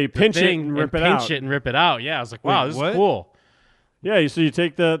Yeah, you the pinch it thing and rip it out. pinch it and rip it out. Yeah, I was like, wow, Wait, this what? is cool. Yeah, so you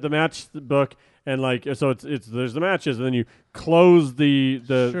take the match book and like so it's there's the matches and then you close the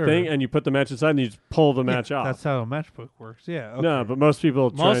Sure. thing and you put the match inside and you just pull the match off. That's how a matchbook works. Yeah. Okay. No, but most people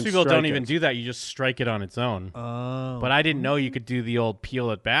try Most and people don't strike even it. do that. You just strike it on its own. Oh. But I didn't know you could do the old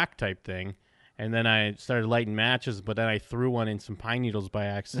peel it back type thing. And then I started lighting matches, but then I threw one in some pine needles by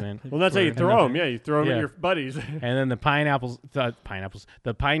accident. Well, that's how you throw them. Yeah, you throw them Yeah. at your buddies. And then the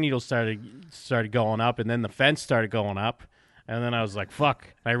the pine needles started going up, and then the fence started going up. And then I was like, fuck.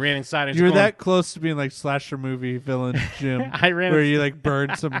 I ran inside and You were just going, that close to being like slasher movie villain Jim. I ran where ins- you like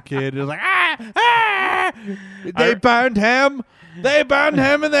burned some kid. It was like They burned him. They burned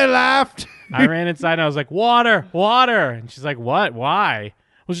him, and they laughed. I ran inside and I was like, water. And she's like, what? Why? I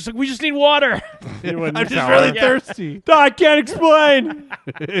was just like, we just need water. You wouldn't I'm just tell really her. thirsty. I can't explain.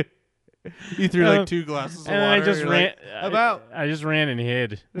 You threw like 2 glasses of And water. then I just you're ran. like, I'm out. I just ran and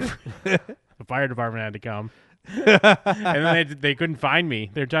hid. The fire department had to come. And then they couldn't find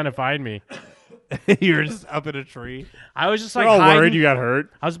me. They're trying to find me. You were just up in a tree. I was just They're like all hiding. worried you got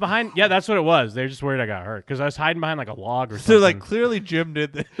hurt. I was behind. Yeah, that's what it was. They're just worried I got hurt because I was hiding behind like a log or So something. like clearly Jim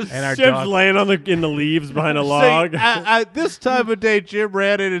did this. and our Jim's dog. laying in the leaves behind a Say, log. at this time of day, Jim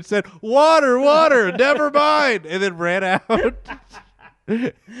ran in and said, "Water, water, never mind," and then ran out.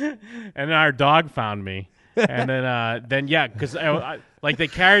 And then our dog found me. And then yeah, because like they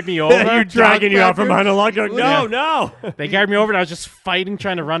carried me over. You're dragging you out from behind a log. You're like, Yeah. no. They carried me over, and I was just fighting,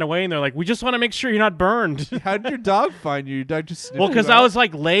 trying to run away. And they're like, "We just want to make sure you're not burned." How did your dog find you? Your dog just sniffed Well, you because out? I was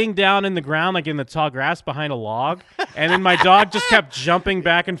like laying down in the ground, like in the tall grass behind a log, and then my dog just kept jumping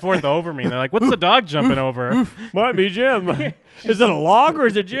back and forth over me. And they're like, "What's the dog jumping over?" Might be Jim. Is it a log or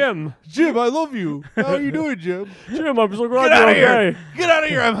is it Jim? Jim, I love you. How are you doing, Jim? Jim, I'm so glad Get out of you're here! okay. Get out of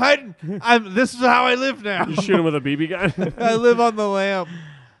here! I'm hiding. This is how I live now. You shoot him with a BB gun. I live on the lamp.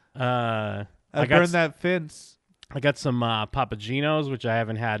 I I got burned that fence. I got some Papagenos, which I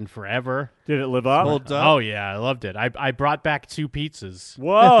haven't had in forever. Did it live up? Hold up. Oh yeah, I loved it. I brought back 2 pizzas.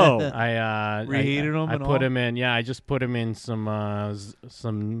 Whoa. I Reheated 'em I and put all? them in. Yeah, I just put them in some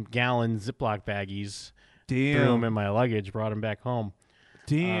gallon Ziploc baggies. Threw them Damn. in my luggage. Brought them back home.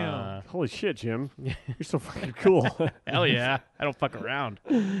 Damn. Holy shit, Jim. You're so fucking cool. Hell yeah, I don't fuck around.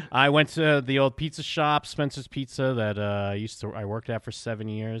 I went to the old pizza shop, Spencer's Pizza, that I worked at for 7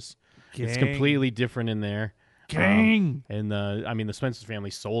 years. It's Gang. completely different in there. Gang. And the Spencer family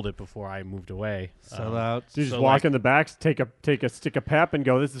sold it before I moved away. Sell out. You just So, walk like- in the back, take a stick of pep, and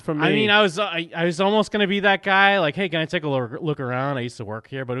go. This is from me. I mean, I was almost gonna be that guy. Like, hey, can I take a look around? I used to work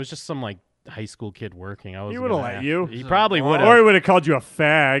here, but it was just some like high school kid working. I was. He would've let you. He probably would or he have. would have called you a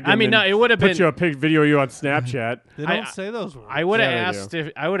fag. I and mean, then no, it would have put been. you a video of you on Snapchat. They I- don't say those words. I would have Yeah, they asked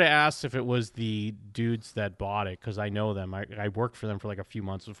if I would have asked if it was the dudes that bought it because I know them. I worked for them for like a few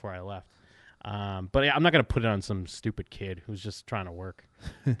months before I left. But I'm not gonna put it on some stupid kid who's just trying to work.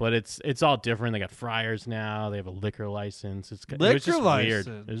 But it's all different. They got fryers now. They have a liquor license. It was just Liquor weird.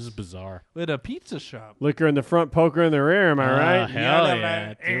 license. It was just bizarre. At a pizza shop. Liquor in the front, poker in the rear. Am I right? Hell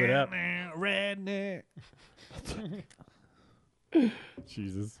yeah, do it up. Redneck.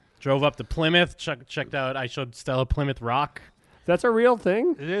 Jesus, Drove up to Plymouth. Checked out. I showed Stella Plymouth Rock. that's a real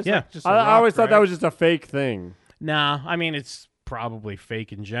thing. It is Yeah. like just a I always rock, thought that right? was just a fake thing. Nah, I mean it's probably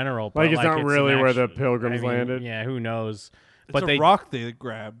fake in general. But Like, it's not really an where the actual- Pilgrims I mean, landed? Yeah, who knows? It's But a they rock they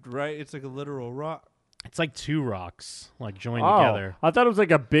grabbed, right? It's like a literal rock. it's like 2 rocks like joined Oh, together. I thought it was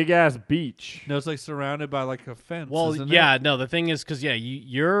like a big ass beach. No, it's like surrounded by like a fence. Well, isn't yeah, it? no. The thing is, because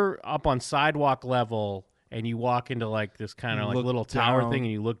you're up on sidewalk level, and you walk into like this kind of You like look little tower down. thing,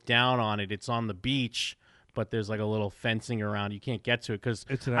 and you look down on it. It's on the beach, but there's like a little fencing around. You can't get to it because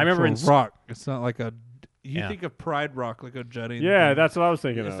It's an I remember actual in rock. It's not like a. You Yeah. think of Pride Rock like a jutting. Yeah, thing. that's what I was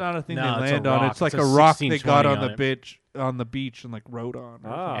thinking It's of. not a thing No, they it's a land on. rock. It's like It's a a rock they got 1620 on on the beach and like rode on.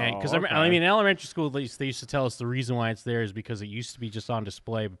 Oh, because okay. I mean, in elementary school, they used to tell us the reason why it's there is because it used to be just on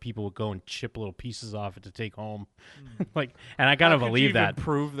display, but people would go and chip little pieces off it to take home. Like, and I kind How of could you believe even that.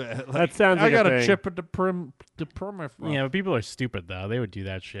 Prove that. Like, That sounds I like a got thing. chip at the permafrost. Yeah, but people are stupid though. They would do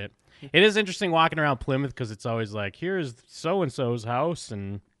that shit. It is interesting walking around Plymouth because it's always like, here's so and so's house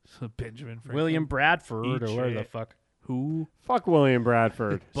and So Benjamin Franklin. William Bradford Eat or where the shit. fuck. Who? Fuck William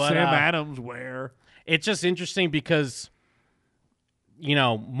Bradford. But Sam Adams. Where? it's just interesting because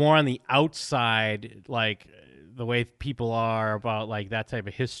more on the outside, like the way people are about like that type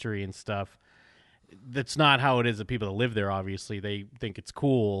of history and stuff. That's not how it is the people that live there. Obviously, they think it's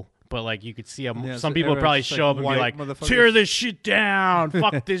cool. But like you could see Yeah, some so people would probably everyone's just, show like, up and be white like, motherfuckers. "Tear this shit down!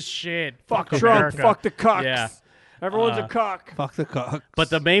 Fuck this shit! Fuck Trump. America." Fuck the cucks. Yeah. Everyone's a cuck. Fuck the cock.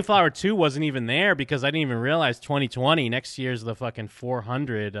 But the Mayflower 2 wasn't even there because I didn't even realize 2020 next year's the fucking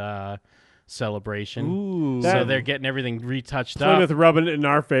 400 celebration. Ooh. So That- they're getting everything retouched Plymouth up. rubbing it in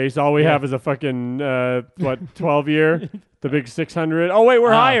our face. All we Yeah. have is a fucking 12 year, the big 600. Oh wait,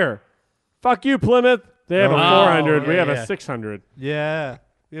 we're higher. Fuck you, Plymouth. They have a Oh, 400. We yeah, have yeah. a 600. Yeah.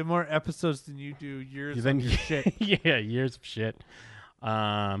 We have more episodes than you do years Then on your shit. yeah, years of shit. Eat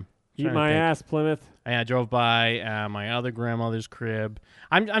trying to my think. ass, Plymouth. I drove by my other grandmother's crib.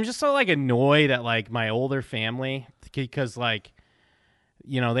 I'm just so like annoyed at like my older family because like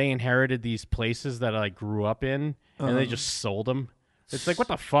they inherited these places that I like grew up in and they just sold them. It's like what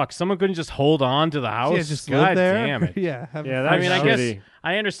the fuck? Someone couldn't just hold on to the house. Yeah, just God live there. damn it. Yeah. have Yeah, a that's I mean, I shitty. guess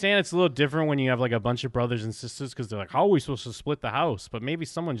I understand it's a little different when you have like a bunch of brothers and sisters because they're like, how are we supposed to split the house? But maybe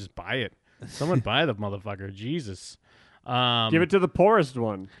someone just buy it. Someone buy the motherfucker. Jesus. Give it to the poorest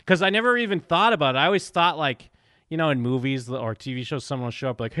one. Because I never even thought about it. I always thought like, in movies or TV shows, someone will show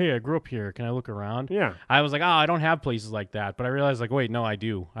up like, hey, I grew up here. Can I look around? Yeah. I was like, oh, I don't have places like that. But I realized like, wait, no, I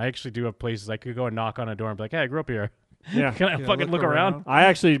do. I actually do have places I could go and knock on a door and be like, hey, I grew up here. Yeah. Can I Yeah, fucking look around? I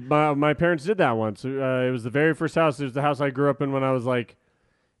actually, my parents did that once. It was the very first house. It was the house I grew up in when I was like,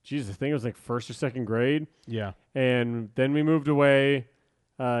 Jesus, I think it was like first or second grade. Yeah. And then we moved away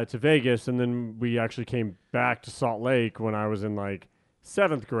to Vegas, and then we actually came back to Salt Lake when I was in like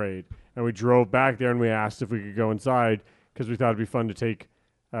 7th grade. And we drove back there, and we asked if we could go inside because we thought it'd be fun to take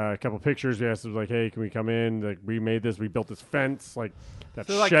a couple pictures. We asked them like, "Hey, can we come in? Like, we made this. We built this fence. Like that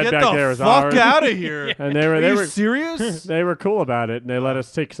They're like, shed get back the there is fuck ours." out of here. And they Are were you serious? they were cool about it, and they let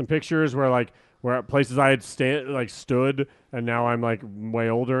us take some pictures where at places I had stood, and now I'm like way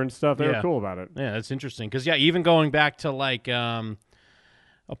older and stuff. They were cool about it. Yeah, that's interesting. Because, even going back to like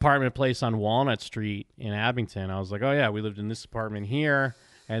apartment place on Walnut Street in Abington, I was like, oh, yeah, we lived in this apartment here.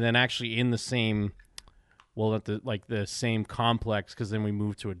 And then actually in the same, at the same complex, because then we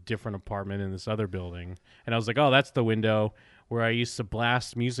moved to a different apartment in this other building. And I was like, oh, that's the window where I used to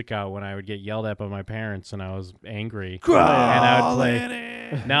blast music out when I would get yelled at by my parents and I was angry. And I would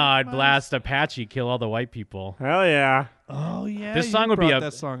play. No, I'd blast Apache, Kill All the White People. Hell yeah! Oh yeah, This you song would be brought a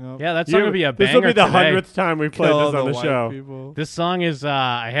that song up. Yeah, that song would be a banger. This will be the today. 100th time we've played Kill this on the the white show. people. This song is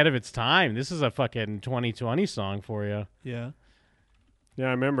ahead of its time. This is a fucking 2020 song for you. Yeah. Yeah,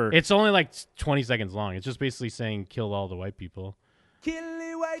 I remember. It's only like 20 seconds long. It's just basically saying kill all the white people. Kill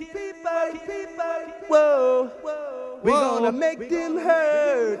the white people, whoa, we gonna make them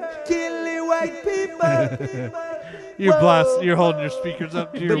hurt. Kill the white people. You're holding your speakers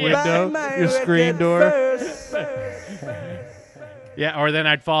up to your window, your screen door. Yeah, or then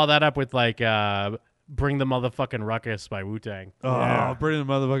I'd follow that up with like Bring the Motherfucking Ruckus by Wu-Tang. Oh, Yeah. bring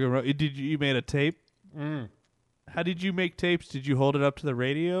the motherfucking. Did you made a tape? How did you make tapes? Did you hold it up to the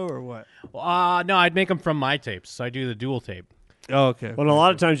radio or what? No, I'd make them from my tapes. So I do the dual tape. Oh, okay. Well, a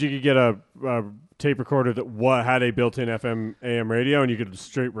lot of times you could get a tape recorder that had a built-in FM AM radio, and you could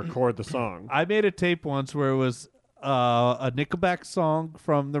straight record the song. I made a tape once where it was a Nickelback song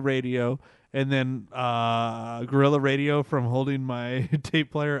from the radio, and then Gorilla Radio from holding my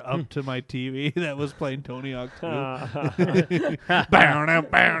tape player up to my TV that was playing Tony Hawk 2.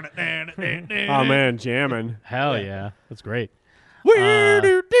 Oh man, jamming. Hell yeah. That's great.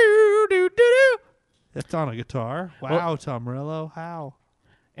 That's on a guitar. Wow, Tom Morello. How?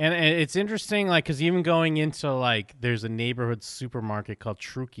 And it's interesting, like, because even going into, like, there's a neighborhood supermarket called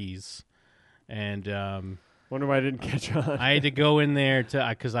Trukey's. And Wonder why I didn't catch on. I had to go in there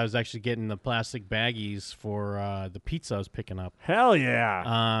because I was actually getting the plastic baggies for the pizza I was picking up. Hell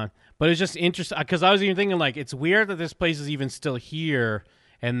yeah. But it's just interesting because I was even thinking, like, it's weird that this place is even still here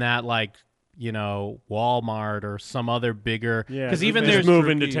and that, like, you know, Walmart or some other bigger. Yeah, because they even just there's move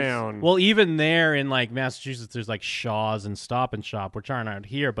into town. Well, even there in like Massachusetts, there's like Shaw's and Stop and Shop, which aren't out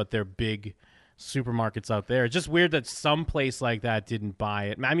here, but they're big supermarkets out there. It's just weird that some place like that didn't buy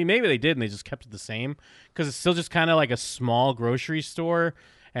it. I mean, maybe they did and they just kept it the same because it's still just kind of like a small grocery store,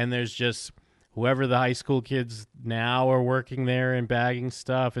 and there's just whoever the high school kids now are working there and bagging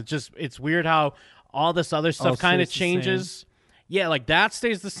stuff. It's weird how all this other stuff kind of changes. Yeah, like that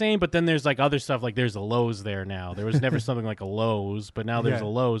stays the same, but then there's like other stuff, like there's a Lowe's there now. There was never something like a Lowe's, but now there's a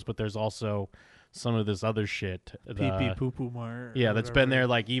Lowe's, but there's also some of this other shit. Pee Poo Poo Mart. Yeah, that's been there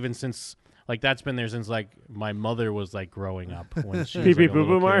like even since, like that's been there since like my mother was like growing up. When she was, Pee Pee like, a Poo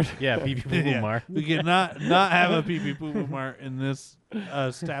little Poo Mart? kid. Yeah, Pee Pee Poo Poo Mart. We cannot not have a Pee Pee Poo Poo Mart in this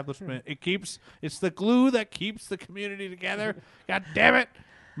establishment. It's the glue that keeps the community together. God damn it.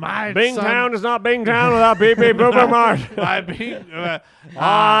 My Bingtown is not Bingtown without Pee Pee Poo Poo Mart. I believe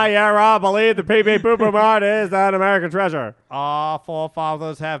the Pee Pee Poo Poo Mart is an American treasure. Our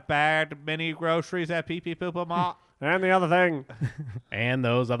forefathers have bagged many groceries at Pee Pee Poo Poo Mart. And the other thing. And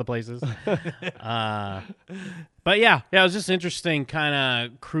those other places. But yeah, it was just interesting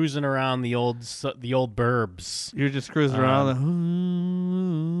kind of cruising around the old burbs. You're just cruising around.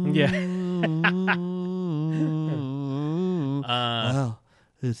 Well,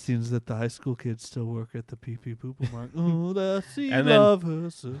 it seems that the high school kids still work at the Pee Pee Poo Poo Mart. Oh, the sea And then, love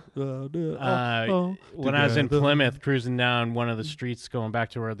us. When I was in Plymouth, cruising down one of the streets going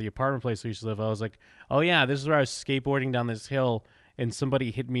back to where the apartment place we used to live, I was like, oh yeah, this is where I was skateboarding down this hill, and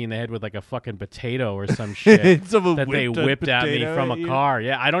somebody hit me in the head with like a fucking potato or some shit Someone that they whipped at me potato from at a you? car.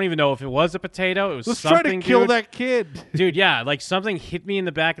 Yeah, I don't even know if it was a potato. It was Let's something, try to kill dude. that kid. Dude, yeah, like something hit me in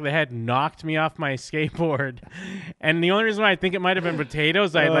the back of the head, knocked me off my skateboard. And the only reason why I think it might have been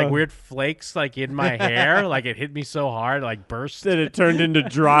potatoes, I had like weird flakes like in my hair. Like it hit me so hard, like burst. Then it turned into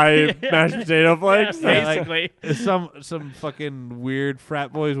dry mashed potato flakes. Basically. Some fucking weird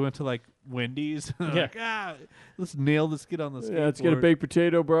frat boys went to like Wendy's. Like, let's nail this kid on the skateboard. Yeah, let's get a baked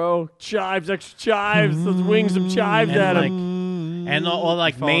potato, bro. Chives, extra chives. Let's wing some chives And at like, him. And all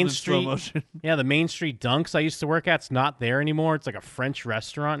like Falling Main in slow Street, motion. yeah, the Main Street Dunks I used to work at's not there anymore. It's like a French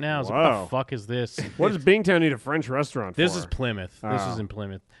restaurant now. I was like, what Whoa. the fuck is this? What does Bingtown need a French restaurant This for? is Plymouth. This Oh. is in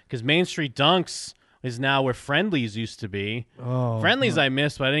Plymouth because Main Street Dunks is now where Friendlies used to be. Oh, Friendlies I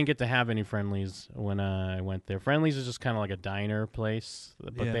missed, but I didn't get to have any Friendlies when I went there. Friendlies is just kind of like a diner place,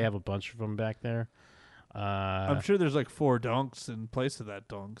 but Yeah. they have a bunch of them back there. I'm sure there's like 4 Dunks in place of that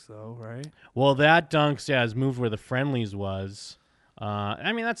Dunks, though, right? Well, that Dunks, yeah, has moved where the Friendlies was.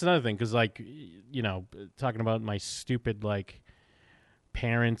 I mean, that's another thing because, like, you know, talking about my stupid like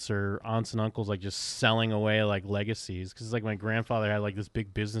parents or aunts and uncles like just selling away like legacies because like my grandfather had like this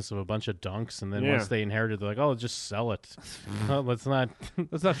big business of a bunch of Dunks, and then Yeah. once they inherited, they're like, oh, just sell it. Let's not.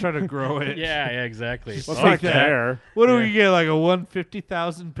 Let's not try to grow it. Yeah, exactly. Let's Like not that. care. What do Yeah. we get? Like a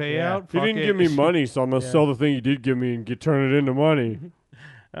 $150,000 payout? You Fuck didn't it. give me money, so I'm gonna sell the thing you did give me and turn it into money.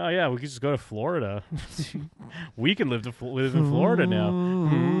 Oh yeah, we could just go to Florida. We can live in Florida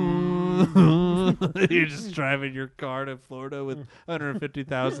now. You're just driving your car to Florida with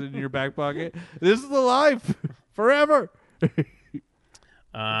 $150,000 in your back pocket. This is the life forever.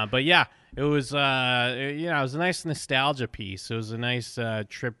 But yeah, it was it was a nice nostalgia piece. It was a nice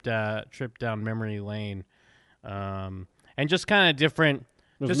trip down memory lane, and just kind of different.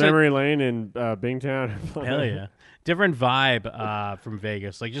 Was Just Memory Lane in Bingtown? Hell yeah, different vibe from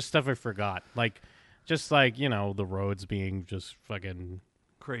Vegas. Like just stuff I forgot. Like just like the roads being just fucking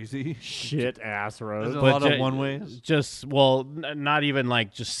Crazy. Shit ass There's road. a But lot ju- of one ways. just not even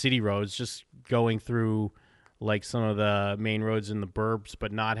like just city roads, just going through like some of the main roads in the burbs,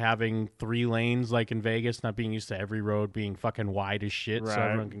 but not having 3 lanes like in Vegas, not being used to every road being fucking wide as shit so Right.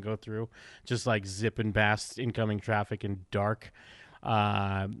 everyone can go through, just like zipping past incoming traffic in dark,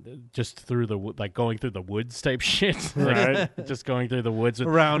 just through the like going through the woods type shit. Like, Right. just going through the woods with,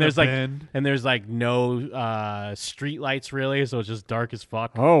 Around and there's a like bend. and there's like no street lights really, so it's just dark as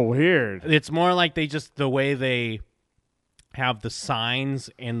fuck. Oh, weird. It's more like the way they have the signs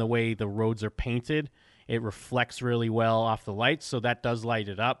and the way the roads are painted, it reflects really well off the lights, so that does light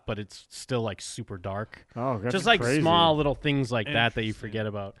it up, but it's still like super dark. Oh, that's Just like crazy. small little things like that you Interesting. forget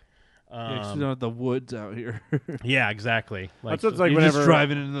about. Yeah, 'cause you don't have the woods out here. Yeah, exactly. That's what's like You're whenever just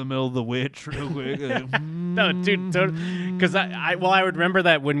driving into the middle of the witch real quick. No, dude, because I would remember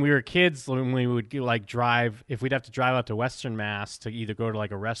that when we were kids, when we would like drive, if we'd have to drive out to Western Mass to either go to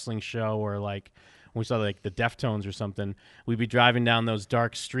like a wrestling show or like when we saw like the Deftones or something, we'd be driving down those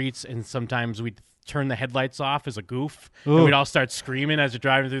dark streets, and sometimes we'd turn the headlights off as a goof, and Ooh. we'd all start screaming as you're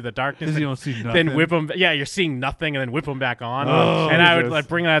driving through the darkness. 'Cause you don't see nothing. Then whip them. Yeah, you're seeing nothing, and then whip them back on. Oh, and I would Jesus. like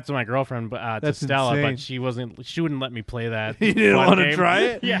bring that to my girlfriend, to That's Stella, insane. but she wouldn't let me play that. You didn't fun want to game. try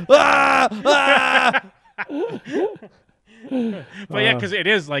it? Yeah. Ah! But yeah, because it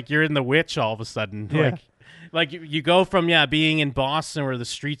is like you're in the witch all of a sudden. Yeah. Like you go from being in Boston where the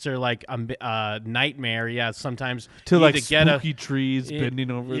streets are like a nightmare. Yeah, sometimes To you like need to get spooky trees Yeah, bending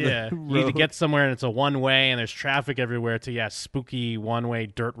over yeah, the you need to road. get somewhere and it's a one way and there's traffic everywhere. To spooky one way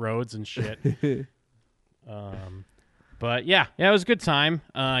dirt roads and shit. But yeah, it was a good time.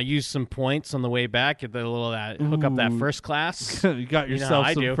 Used some points on the way back. Get the little hook up that Ooh. first class. You got You know yourself how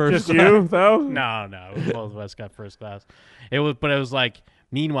I some do. first Just class. you though? No, both of us got first class. It was like.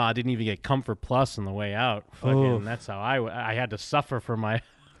 Meanwhile, I didn't even get Comfort Plus on the way out. Fucking, Oof. that's how I had to suffer for my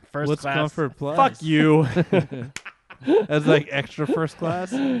first What's class. Comfort Plus? Fuck you. As like extra first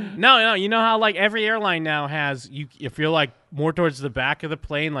class? No, you know how like every airline now has if you're like more towards the back of the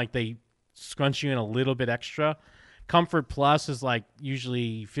plane, like they scrunch you in a little bit extra. Comfort Plus is like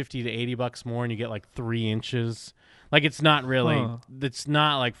usually $50 to $80 more, and you get like 3 inches. Like it's not really, Huh. it's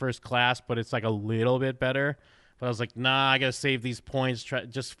not like first class, but it's like a little bit better. But I was like, nah, I gotta save these points.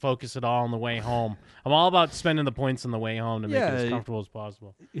 Just focus it all on the way home. I'm all about spending the points on the way home to make it Yeah, as comfortable as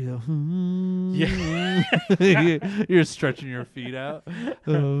possible. Yeah. You're stretching your feet out.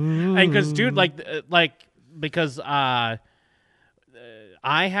 And because, dude, because I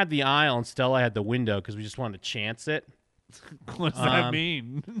had the aisle and Stella had the window because we just wanted to chance it. What's that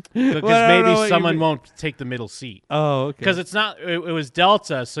mean? Because Well, I don't know maybe what you someone mean. won't take the middle seat. Oh, okay. Because it's not, it was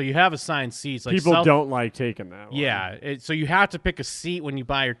Delta, so you have assigned seats. Like People don't like taking that one. Yeah, so you have to pick a seat when you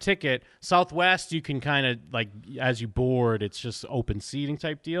buy your ticket. Southwest, you can kind of like as you board, it's just open seating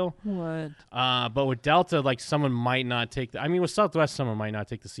type deal. What? But with Delta, like someone might not take. I mean, with Southwest, someone might not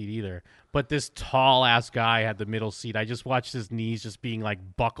take the seat either. but this tall ass guy had the middle seat. I just watched his knees just being like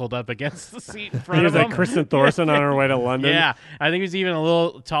buckled up against the seat in He front was of him. like Kristen Thorson on her way to London. Yeah, I think he was even a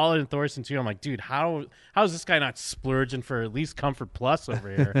little taller than Thorson too. I'm like, dude, how is this guy not splurging for at least Comfort Plus over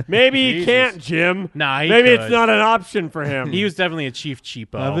here? Maybe he Jesus. can't, Jim. Nah, he Maybe could. it's not an option for him. He was definitely a chief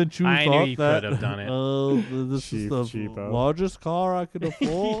cheapo. Haven't you I knew thought he that? could have done it. This Cheap is the cheapo. largest car I could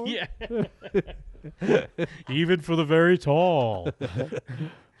afford. Yeah. Even for the very tall.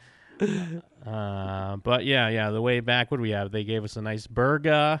 But yeah, the way back, what do we have? They gave us a nice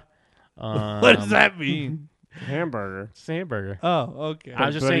burger. What does that mean? Hamburger. It's a hamburger. Oh, okay. I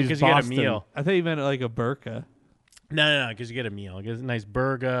was just but saying he's because you get a Boston. meal. I thought you meant like a burqa. No, because you get a meal. You get a nice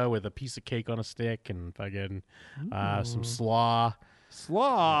burger with a piece of cake on a stick and fucking some slaw.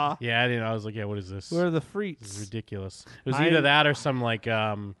 Slaw. Yeah, I was like, yeah, what is this? Where are the This is freaks? ridiculous. It was either that or some like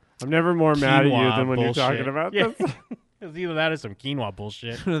I'm never more mad at you quinoa than when bullshit. you're talking about Yeah. this. It was either that or some quinoa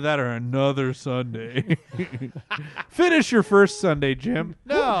bullshit. that or another Sunday. Finish your first Sunday, Jim.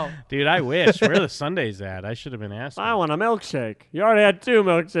 No. Dude, I wish. Where are the Sundays at? I should have been asking. I want a milkshake. You already had 2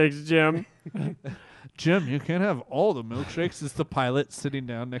 milkshakes, Jim. Jim, you can't have all the milkshakes. It's the pilot sitting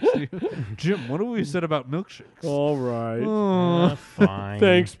down next to you. Jim, what have we said about milkshakes? All right. Oh. Fine.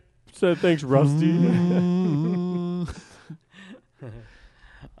 Thanks. Thanks, Rusty.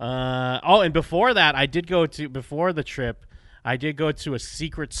 And before that, before the trip, I did go to a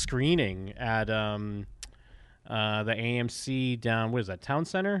secret screening at the AMC down. What is that? Town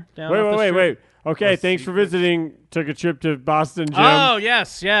Center? Down off the Wait. strip? Okay, A thanks for secret- visiting. Took a trip to Boston, Jim. Oh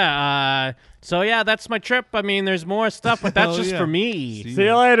yes, yeah. So yeah, that's my trip. I mean, there's more stuff, but that's Oh, just yeah. for me. See- See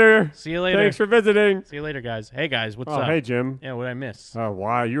you later. See you later. Thanks for visiting. See you later, guys. Hey guys, what's Oh, up? hey, Jim. Yeah, what did I miss? Oh,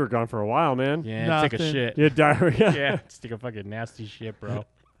 wow. You were gone for a while, man. Yeah, take a Nothing. shit. You had diarrhea. Yeah, just take a fucking nasty shit, bro.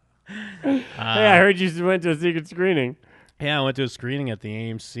 Hey, I heard you went to a secret screening. Yeah, I went to a screening at the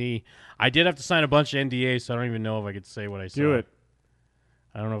AMC. I did have to sign a bunch of NDAs, so I don't even know if I could say what I saw. Do it.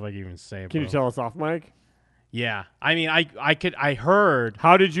 I don't know if I can even say it. Can you bro. tell us off mic? Yeah, I mean, I heard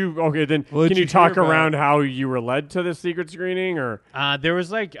How did you? Okay, then What can did you you talk hear about? around how you were led to the secret screening, or there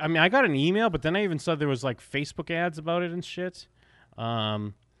was like, I mean, I got an email, but then I even saw there was like Facebook ads about it and shit.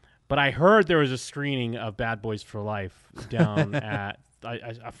 But I heard there was a screening of Bad Boys for Life down at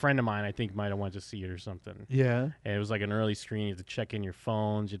a friend of mine. I think might have went to see it or something. Yeah. And it was like an early screening. You had to check in your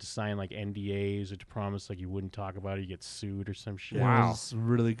phones. You had to sign like NDAs or to promise like you wouldn't talk about it. You get sued or some shit. It was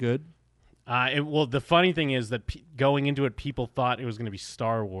really good. Well, the funny thing is that going into it, people thought it was going to be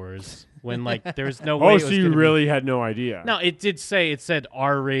Star Wars when like there's no way. oh, it so was you gonna be- really had no idea? No, it said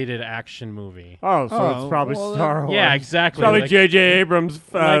R-rated action movie. Oh, so Oh, it's probably well, Star Wars. Yeah, exactly. Probably Like- J.J. Abrams'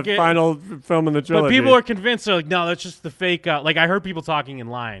 Like it- final film in the but trilogy. people were convinced. They're like, no, that's just the fake out. Like I heard people talking in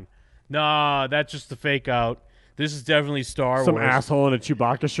line. Nah, that's just the fake out. This is definitely Star some Wars. asshole in a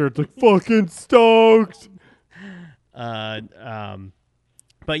Chewbacca shirt, like fucking stoked.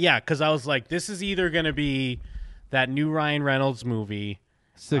 But yeah, because I was like, this is either going to be that new Ryan Reynolds movie.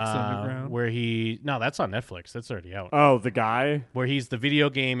 Six Underground. Where that's on Netflix. That's already out. Oh, the guy. Where he's the video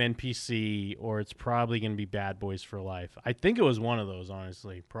game NPC, or it's probably going to be Bad Boys for Life. I think it was one of those,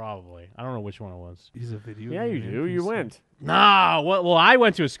 honestly. Probably. I don't know which one it was. He's a video. Yeah, you game do. You NPC. went. Nah, well, I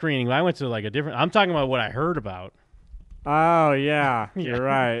went to a screening. But I went to like a different. I'm talking about what I heard about. Oh yeah, you're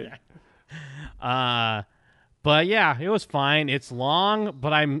right. But yeah, it was fine. It's long,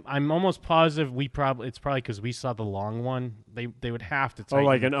 but I'm almost positive it's probably because we saw the long one. They would have to Oh, tighten.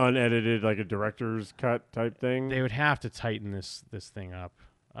 like an unedited, like a director's cut type thing. They would have to tighten this thing up.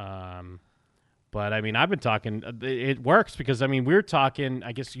 But I mean, I've been talking. It works because I mean, we were talking.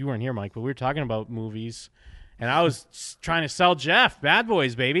 I guess you weren't here, Mike, but we were talking about movies, and I was trying to sell Jeff Bad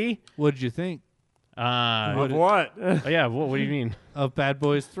Boys, baby. What did you think Of what? Oh, yeah. What do you mean? of Bad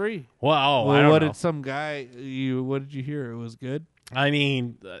Boys 3? Well, I Well, don't what know. did some guy? What did you hear? It was good. I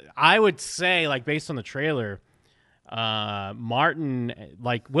mean, I would say, like, based on the trailer, Martin,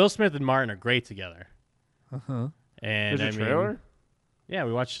 like, Will Smith and Martin are great together. Uh-huh. And There's a I mean, trailer. yeah,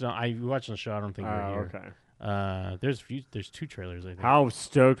 we watched it on the show. I don't think we were Oh, here. okay. There's 2 trailers, I think. How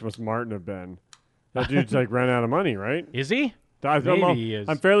stoked must Martin have been? That dude's like ran out of money, right? Is he? I'm, he is.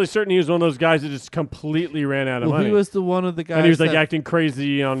 I'm fairly certain he was one of those guys that just completely ran out of Well, money. he was the one of the guys and he was like that acting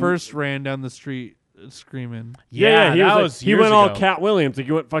crazy on first ran down the street screaming. Yeah, he that was. was He years went all ago. Cat Williams. Like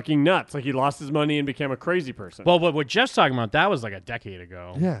he went fucking nuts. Like he lost his money and became a crazy person. Well, what Jeff's talking about, that was like a decade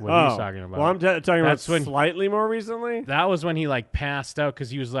ago. Yeah. What oh, he's talking about. well, I'm talking about That's when- slightly more recently. That was when he like passed out because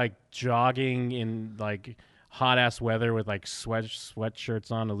he was like jogging in like hot ass weather with like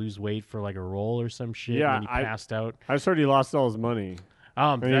sweatshirts on to lose weight for like a roll or some shit. Yeah, and he passed out. I just heard he lost all his money.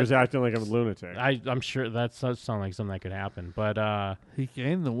 And he was acting like a lunatic. I'm sure that does sound like something that could happen. But He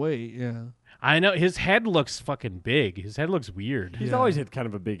gained the weight, yeah. I know his head looks fucking big. His head looks weird. He's always had kind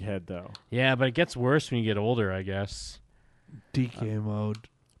of a big head, though. Yeah, but it gets worse when you get older, I guess. DK mode.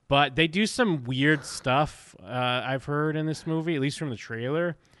 But they do some weird stuff, I've heard in this movie, at least from the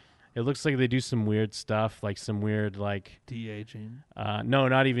trailer. It looks like they do some weird stuff, like some weird, like... De-aging. No,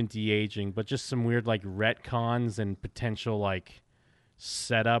 not even de-aging, but just some weird, like, retcons and potential, like,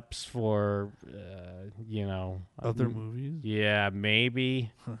 setups for, Other movies? Yeah,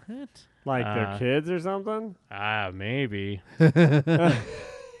 maybe. What? Like their kids or something? Maybe.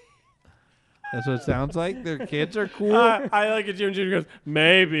 That's what it sounds like? Their kids are cool? I like it. Jim Jr. goes,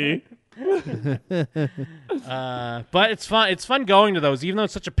 maybe. But it's fun. It's fun going to those, even though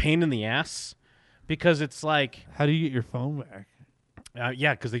it's such a pain in the ass, because it's like, How do you get your phone back?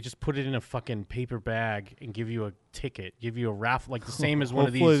 yeah, because they just put it in a fucking paper bag and give you a ticket, give you a raffle, like the same as one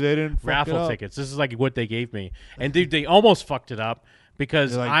of Hopefully these they didn't fuck it raffle up. tickets. This is like what they gave me, and they almost fucked it up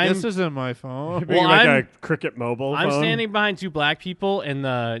because You're like, I'm this isn't my phone. Being Well, like I'm- a Cricket Mobile I'm phone. standing behind two black people, and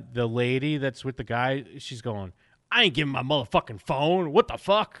the lady that's with the guy, she's going, I ain't giving my motherfucking phone. What the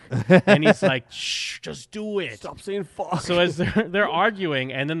fuck? And he's like, shh, just do it. Stop saying fuck. So as they're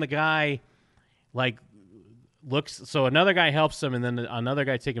arguing, and then the guy, like, looks. So another guy helps him, and then another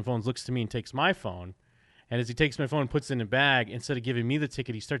guy taking phones looks to me and takes my phone. And as he takes my phone and puts it in a bag, instead of giving me the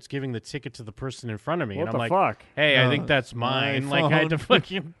ticket, he starts giving the ticket to the person in front of me. What and I'm the like, fuck? hey, I think that's my mine. Like, I had to phone.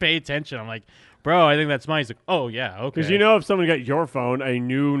 fucking pay attention. I'm like, bro, I think that's mine. He's like, oh, yeah, okay. Because if someone got your phone, a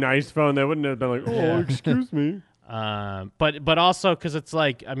new nice phone, they wouldn't have been like, oh, excuse me. But also because it's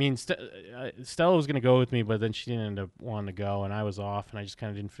like, I mean, Stella was gonna go with me, but then she didn't end up wanting to go, and I was off, and I just kind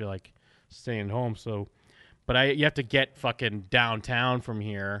of didn't feel like staying home. So, but you have to get fucking downtown from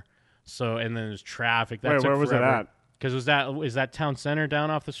here. So, and then there's traffic. That Wait, took where was it forever. at? Because is that town center down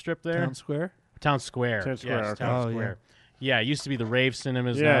off the strip there? Town Square? Town Square. Town Square, Yes, okay. Town Oh, Square. Yeah, it used to be the Rave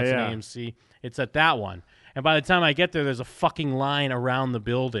Cinemas. Yeah, now it's yeah. an AMC. It's at that one. And by the time I get there, there's a fucking line around the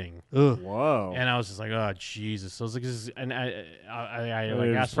building. Ugh. Whoa. And I was just like, oh, Jesus. So I was like, and I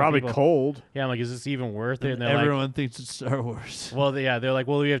It's asked probably people, cold. Yeah, I'm like, is this even worth it? And they're Everyone thinks it's Star Wars. like, well, they're like,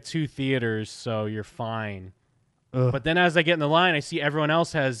 well, we have 2 theaters, so you're fine. Ugh. But then as I get in the line, I see everyone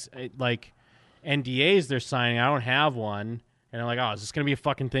else has, like, NDAs they're signing. I don't have one. And I'm like, oh, is this going to be a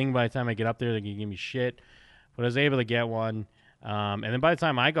fucking thing by the time I get up there? They're going to give me shit. But I was able to get one. And then by the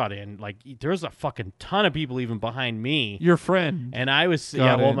time I got in, like, there was a fucking ton of people even behind me. Your friend. And I was,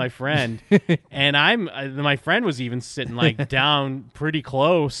 Got in. my friend. And my friend was even sitting, like, down pretty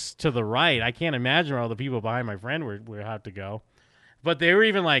close to the right. I can't imagine where all the people behind my friend would have to go. But they were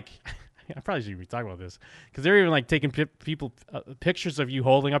even, like, I probably shouldn't be talking about this, because they were even, like, taking people pictures of you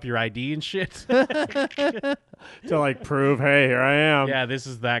holding up your ID and shit. To like prove, hey, here I am. Yeah, this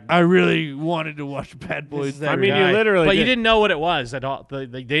is that. I really wanted to watch Bad Boys. that I mean, guy. you literally But you did. didn't know what it was at all. They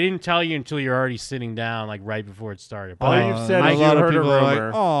didn't tell you until you're already sitting down, like, right before it started. But All you've said a is you lot of heard a people are like,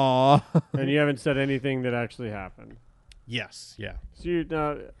 rumor. "Aw." And you haven't said anything that actually happened. yes, yeah.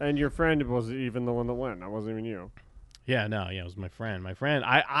 So and your friend was even the one that went. That wasn't even you. Yeah, no, yeah, it was my friend. My friend,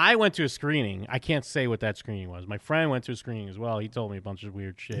 I went to a screening. I can't say what that screening was. My friend went to a screening as well. He told me a bunch of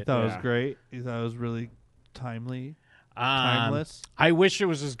weird He shit. thought it was Yeah. great. He thought it was really timely, Um, timeless. I wish it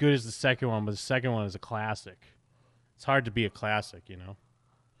was as good as the second one, but the second one is a classic. It's hard to be a classic, you know.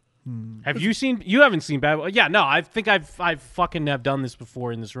 Have you seen? You haven't seen Bad Boys? Yeah, no. I think I've fucking have done this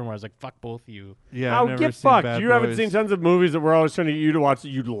before in this room. Where I was like, "Fuck both of you." Yeah, How I've never get seen fucked? Bad You haven't Boys. seen tons of movies that we're always trying to get you to watch that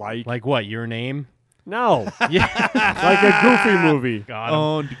you'd like. Like what? Your name? No, Yeah. like a Goofy movie. Got him.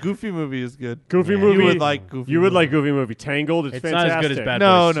 Oh, the Goofy movie is good. Goofy Yeah. movie. You would like Goofy. You would movie. like Goofy movie. Tangled. It's It's fantastic. not as good as Bad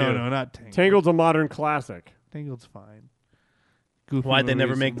No, Boys no, 2. no, not Tangled. Tangled's a modern classic. Tangled's fine. Goofy Why'd they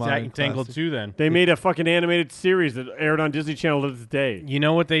never movie's make a modern Tangled classic. 2 then? They made a fucking animated series that aired on Disney Channel to this day, You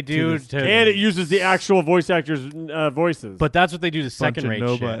know what they do this to, and it uses the actual voice actors' voices. but that's what they do to Bunch second of rate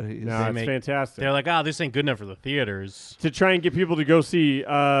nobodies. shit. no, they it's make- fantastic. They're like, "Oh, this ain't good enough for the theaters." To try and get people to go see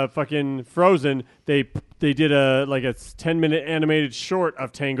fucking Frozen, they did a 10-minute animated short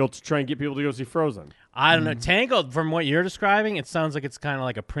of Tangled to try and get people to go see Frozen. I don't know. Tangled, from what you're describing, it sounds like it's kind of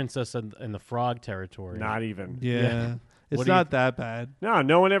like a Princess in the Frog territory. Not even. Yeah. It's What do you not that bad.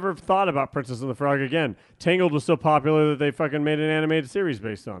 No one ever thought about Princess and the Frog again. Tangled was so popular that they fucking made an animated series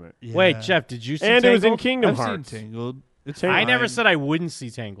based on it. Yeah. Wait, Jeff, did you see And Tangled? it was in Kingdom I've Hearts. seen Tangled. It's Tangled- I never fine. said I wouldn't see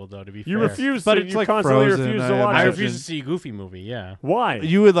Tangled, though, to be You fair. refused But to. it's You like constantly Frozen, refused I to watch I it. imagine. refuse to see a Goofy movie, yeah. Why?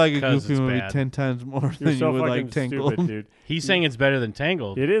 You would like a 'Cause Goofy it's movie bad. 10 times more You're than so you would fucking like Tangled. stupid, dude. He's saying it's better than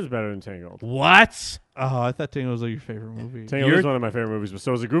Tangled. It is better than Tangled. What? Oh, I thought Tangled was like your favorite movie. Tangled is one of my favorite movies, but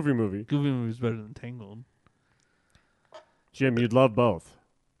so is a Goofy movie. Goofy movie is better than Tangled. Jim, you'd love both.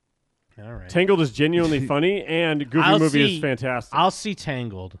 All right. Tangled is genuinely funny, and Goofy I'll movie see- is fantastic. I'll see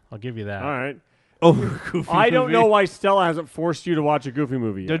Tangled. I'll give you that. All right. Oh, Goofy I don't movie. know why Stella hasn't forced you to watch a Goofy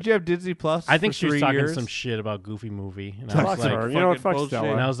movie yet. Don't you have Disney Plus? I think for she was 3 talking years? some shit about Goofy movie. And I Fuck was like, her. You know what? fucking Fuck bullshit.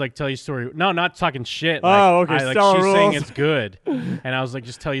 Stella. and I was like, tell your story. No, not talking shit. Oh, like, okay, like, Stella she's saying rules. it's good. And I was like,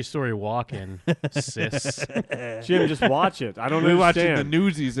 just tell your story walking, sis. Jim, just watch it. I don't We're watching understand. the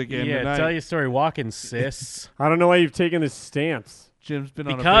Newsies again yeah, tonight. tell your story walking, sis. I don't know why you've taken this stance. Jim's been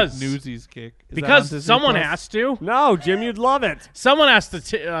Because- on a big Newsies kick. Is that on Because Disney someone Plus? has to. No, Jim, you'd love it. Someone has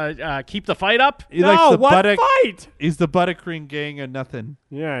to keep the fight up. He likes No, the what buttock. fight? He's the buttercream gang of nothing.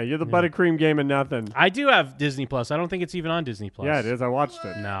 Yeah, you're the buttercream game and nothing. I do have Disney Plus. I don't think it's even on Disney Plus. Yeah, it is. I watched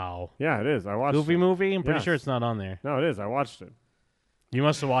it. No. Yeah, it is. I watched Goofy it. movie? I'm pretty Yes. sure it's not on there. No, it is. I watched it. You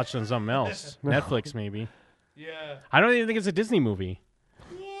must have watched it on something else. Netflix, maybe. Yeah. I don't even think it's a Disney movie.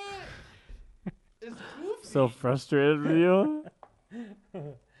 So frustrated with you.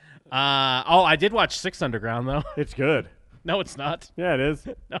 I did watch Six Underground, though. It's good. No, it's not. Yeah, it is.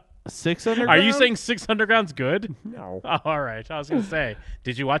 6 Underground? Are you saying Six Underground's good? No. Oh, all right. I was going to say,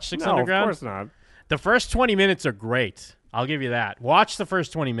 did you watch Six No, of Underground? course not. The first 20 minutes are great. I'll give you that. Watch the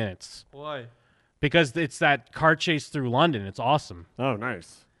first 20 minutes Why? because it's that car chase through London. It's awesome. Oh,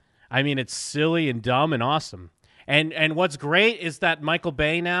 nice. I mean, it's silly and dumb and awesome. And what's great is that Michael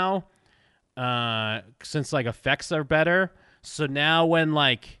Bay now, since like effects are better, so now when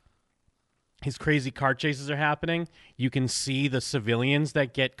like his crazy car chases are happening, you can see the civilians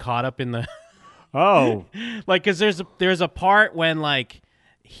that get caught up in the Oh, like because there's a part when like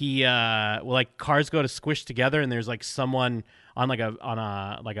he like cars go to squish together and there's like someone on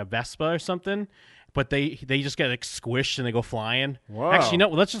a Vespa or something, but they just get like squished and they go flying. Whoa. Actually, no,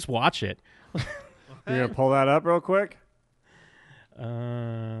 let's just watch it. you're gonna pull that up real quick.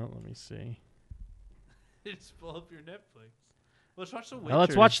 Let me see. Just pull up your Netflix. Let's watch The Witcher. Well,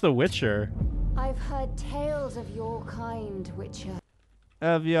 let's watch The Witcher. I've heard tales of your kind, Witcher.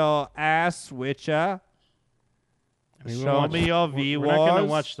 Of your ass, Witcher. I mean, Show me your We're not gonna V-Wars.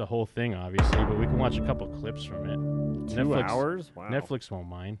 watch the whole thing, obviously, but we can watch a couple clips from it. 2 hours. Wow. Netflix won't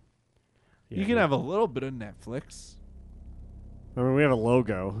mind. You can have a little bit of Netflix. I mean, we have a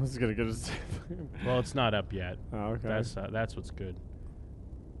logo. This is gonna get us. Well, it's not up yet. Oh, okay. That's what's good.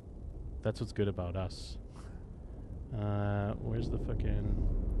 That's what's good about us. Where's the fucking?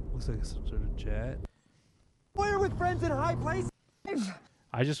 Looks like some sort of chat. We're with friends in high place.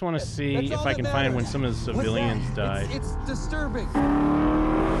 I just want to see That's if all I that can find when matters. some of the civilians What's died. that? It's disturbing. You're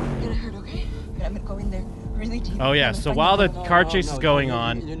gonna hurt, okay? Okay, I'm gonna go in there really deep. Oh yeah. I'm gonna So find while the you. car chase is going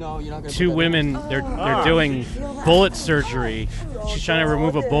on, You're not gonna two put that women they're doing bullet surgery. She's trying to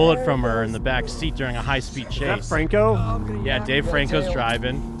remove a bullet from her in the back seat during a high-speed Is that chase. Franco? Yeah, Dave Franco's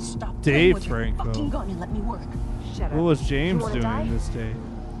driving. Stop Dave playing with your Franco. fucking gun and let me work. Shut What up. was James wanna doing die? this day?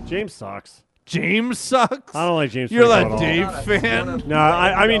 James sucks. James sucks? I don't like James. You're Franco like at all. Dave fan? No,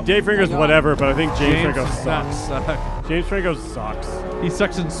 I mean Dave Franco's whatever, but I think James Franco does not sucks. suck. James Franco sucks. He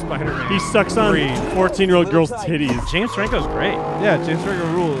sucks in Spider-Man. He sucks on 14-year-old girls' titties. James Franco's great. Yeah, James Franco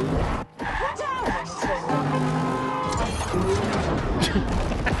rules.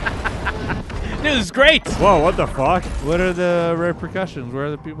 Dude, this is great. Whoa, what the fuck? What are the repercussions? Where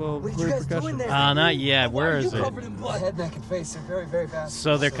are the people What did you guys do in repercussions? there? Not yet. Where is it? Covered in blood. Head, neck, and face. They're very, very bad.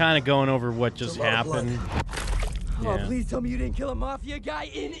 So they're kind of going over what just a lot of blood. happened. Oh, Yeah. please tell me you didn't kill a mafia guy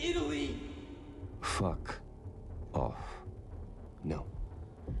in Italy. Fuck off. No.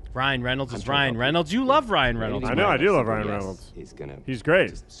 Ryan Reynolds is I'm trying to Ryan help you. Reynolds. You love Ryan Reynolds. I know, I do love Ryan Reynolds. He's gonna. He's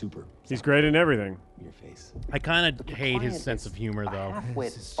great. Just super. He's great in everything. In your face. I kind of hate his sense of humor, though.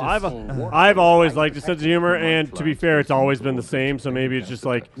 I've always liked his sense of humor, and to be fair, it's always been the same. So maybe it's just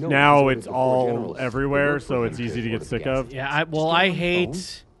like now it's all everywhere, so it's easy to get sick of. Yeah, I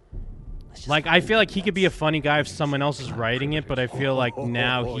hate. Like, I feel like he could be a funny guy if someone else is writing it, but I feel like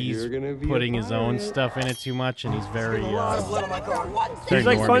now he's You're gonna be a putting his own pirate. stuff in it too much, and he's very. Blood on my car. What? He's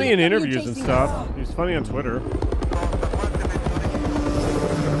like normie. funny in interviews and stuff. He's funny on Twitter.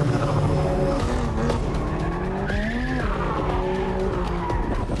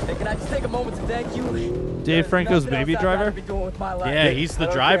 Hey, can I just take a moment to thank you? Dave Franco's Nothing baby else I'd rather driver? be doing with my life. Yeah, he's the I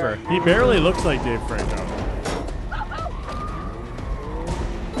don't driver. care. He barely looks like Dave Franco.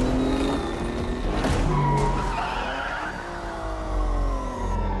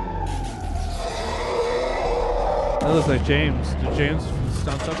 That looks like James. Did James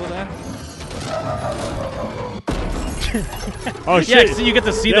stunt double that? Oh Yeah, shit! so you get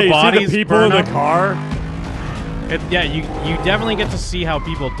to see Yeah, the you bodies see the people burn in up. the car. Yeah, you definitely get to see how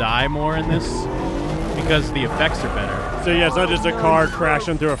people die more in this because the effects are better. So yeah, it's not just a car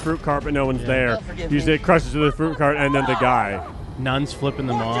crashing through a fruit cart, but no one's there. Usually it crushes through the fruit cart and then the guy. Nuns flipping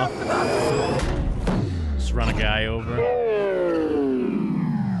them off. Just run a guy over.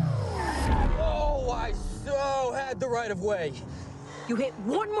 Oh, I so had the right of way. You hit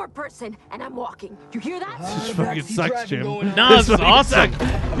one more person, and I'm walking. You hear that? This fucking sucks, Jim. No, this is awesome.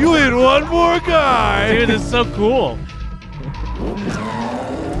 You hit one more guy. Dude, this is so cool.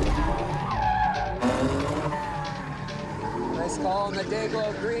 Nice call on the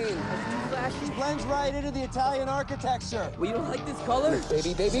Dayglow green. It blends right into the Italian architecture. Well, you don't like this color?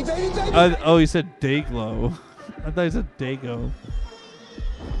 Baby, baby, baby, baby. Oh, he said Dayglow. I thought he said Dago.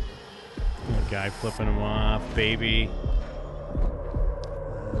 The guy flipping him off, baby.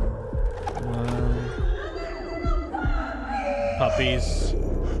 Puppies.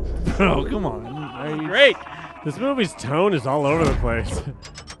 Bro, come on. Great. This movie's tone is all over the place. It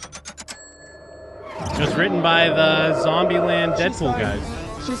was written by the Zombieland Deadpool guys.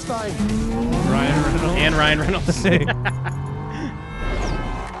 She's fine. Ryan Reynolds. And Ryan Reynolds.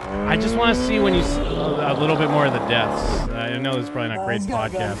 I just want to see when you a little bit more of the deaths. I know this is probably not a great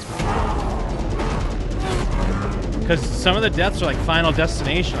podcast. Because some of the deaths are like Final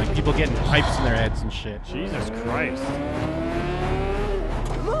Destination, like people getting pipes in their heads and shit. Jesus Christ.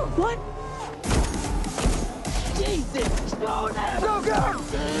 What? Jesus! Go now! Go, go!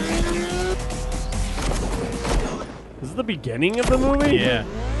 This is the beginning of the movie? Yeah.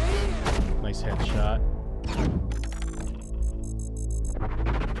 Nice headshot.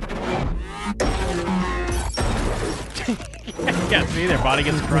 Yeah, see, their body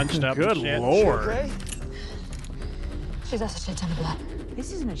gets crunched up. Good and shit. lord. Okay? She's lost a shit ton of blood.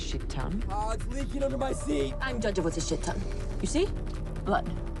 This isn't a shit ton. Oh, it's leaking under my seat. I'm judging what's a shit ton. You see?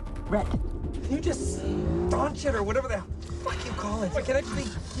 Blood. Red. Can you just staunch it or whatever the fuck you call it? I can actually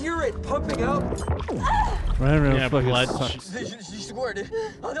hear it pumping out. Ryan Reynolds Yeah, fucking blood. sucks. She squirted.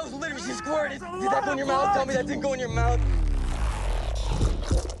 Oh, that was literally, she squirted. Did that go in your mouth? Tell me that didn't go in your mouth.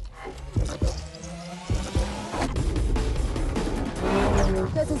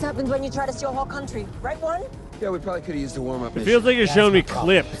 This happens when you try to steal a whole country, right, one? Yeah, we probably could have used a warm-up. It feels like you're showing me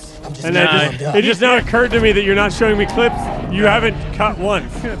clips. And Nah. it just now occurred to me that you're not showing me clips. You haven't cut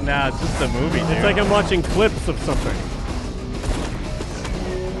once. Nah, it's just a movie, dude. It's like I'm watching clips of something.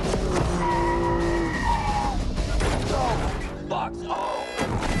 Fuck. Oh.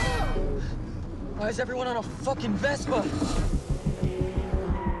 Why is everyone on a fucking Vespa?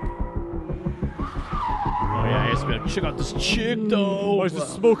 Oh yeah, I used to be like, check out this chick though. Why is this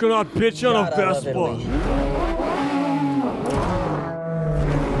smoking hot bitch on a God, I love Vespa? Italy.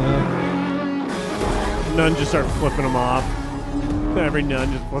 Nun just start flipping them off. Every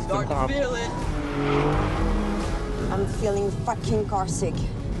nun just flips them Start to off. feel it. I'm feeling fucking car sick.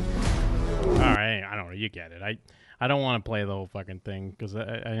 All right, I don't know. You get it. I don't want to play the whole fucking thing because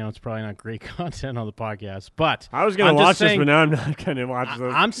I know it's probably not great content on the podcast. But I was gonna I'm just watch this, saying- but now I'm not gonna watch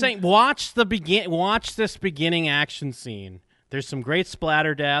this. I'm saying watch this beginning action scene. There's some great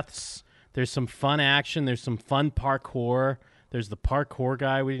splatter deaths. There's some fun action. There's some fun parkour. There's the parkour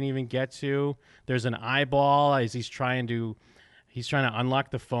guy we didn't even get to. There's an eyeball as he's trying to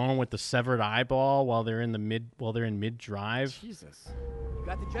unlock the phone with the severed eyeball while they're in mid drive. Jesus. You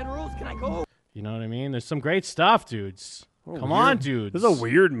got the generals? Can I go? You know what I mean? There's some great stuff, dudes. Come on, dudes. This is a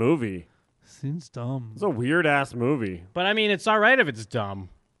weird movie. Seems dumb. It's a weird ass movie. But I mean, it's all right if it's dumb.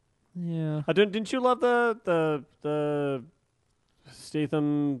 Yeah. Didn't you love the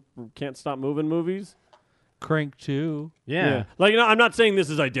Statham Can't Stop Moving movies? Crank 2. Yeah. Like, I'm not saying this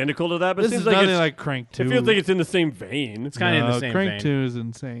is identical to that, but This it is seems like nothing it's like Crank 2. It feels like it's in the same vein. It's kind of in the same Crank vein. 2 is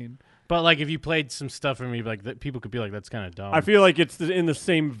insane. But like, if you played some stuff for me, like people could be like, "That's kind of dumb." I feel like it's in the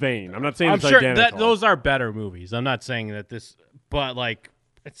same vein. I'm not saying I'm it's sure identical. that those are better movies. I'm not saying that this, but like,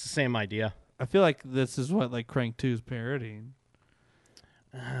 it's the same idea. I feel like this is what like Crank 2 is parodying.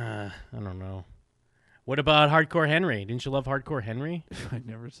 I don't know. What about Hardcore Henry? Didn't you love Hardcore Henry? I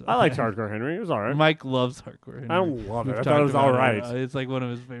never saw. I liked it. Hardcore Henry. It was all right. Mike loves Hardcore Henry. I don't love it. We've I thought it was talked all about right. It's like one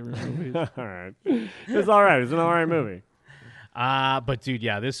of his favorite movies. All right. It was all right. It was an all right movie. But dude,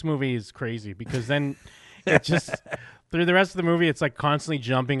 yeah, this movie is crazy because then it just through the rest of the movie, it's like constantly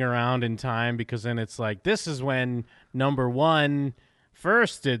jumping around in time because then it's like this is when number one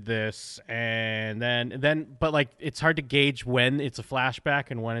first did this, and then but like it's hard to gauge when it's a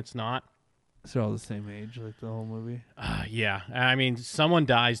flashback and when it's not. So they're all the same age, like the whole movie. Yeah, I mean, someone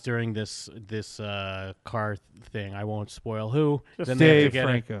dies during this car thing. I won't spoil who. Just they have to Dave get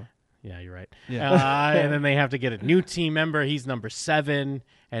Franco. Yeah, you're right. Yeah. And then they have to get a new team member. He's number 7,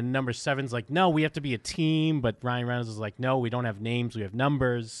 and number 7's like, no, we have to be a team. But Ryan Reynolds is like, no, we don't have names, we have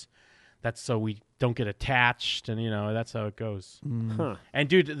numbers. That's so we don't get attached, and that's how it goes. Huh. And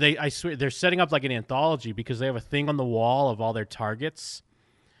dude, I swear they're setting up like an anthology because they have a thing on the wall of all their targets,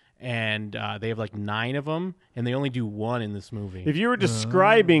 and they have like 9 of them, and they only do 1 in this movie. If you were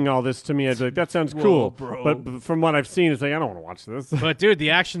describing all this to me, I'd be like, that sounds cool. bro. But from what I've seen, it's like, I don't want to watch this. But dude,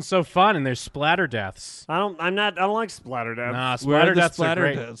 the action's so fun, and there's splatter deaths. I don't like splatter deaths. Nah, Where splatter are the deaths are splatter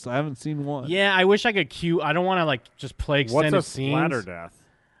great. deaths? I haven't seen one. Yeah, I wish I could queue. I don't want to like just play extended What's a scenes. splatter death?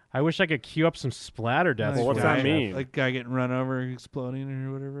 I wish I could queue up some splatter deaths. Well, what's for that you. mean? Like guy getting run over, exploding,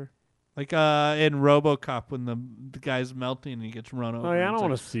 or whatever. Like in RoboCop when the guy's melting and he gets run over. Oh yeah, I It's don't like,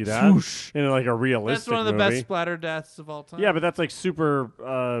 want to see that swoosh. in like a realistic That's one of the movie. best splatter deaths of all time. Yeah, but that's like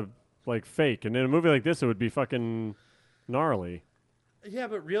super like fake. And in a movie like this, it would be fucking gnarly. Yeah,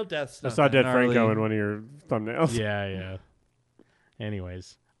 but real deaths. I saw Dead Franco in one of your thumbnails. Yeah.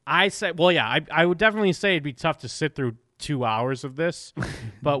 Anyways, I would definitely say it'd be tough to sit through 2 hours of this,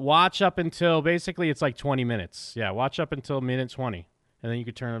 but watch up until basically it's like 20 minutes. Yeah, watch up until minute 20, and then you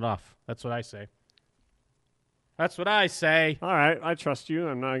could turn it off. That's what I say. That's what I say. All right, I trust you.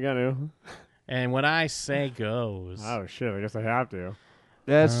 I'm not gonna. And what I say goes. Oh shit! I guess I have to.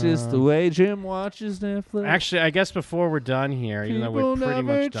 That's just the way Jim watches Netflix. Actually, I guess before we're done here, even though we're People pretty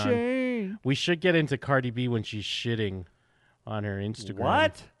never much done, change. we should get into Cardi B when she's shitting on her Instagram.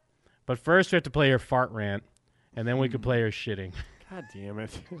 What? But first, we have to play her fart rant, and then we could play her shitting. God damn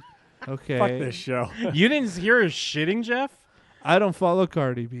it! Okay. Fuck this show. You didn't hear her shitting, Jeff? I don't follow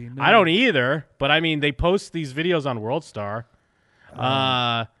Cardi B. No. I don't either, but I mean, they post these videos on WorldStar.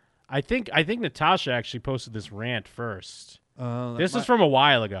 I think Natasha actually posted this rant first. This is from a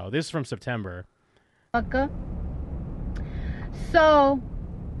while ago. This is from September. So,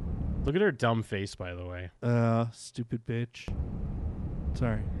 Look at her dumb face, by the way. Stupid bitch.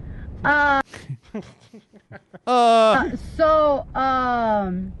 Sorry.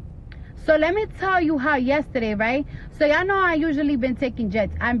 So let me tell you how yesterday, right? So y'all know I usually been taking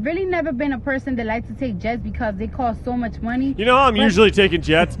jets. I've really never been a person that likes to take jets because they cost so much money. You know how I'm But usually taking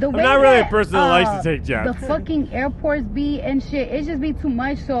jets? the I'm way not really a that, person that likes to take jets. The fucking airports be and shit, it just be too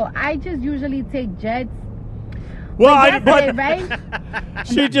much. So I just usually take jets. Well, yesterday, but right?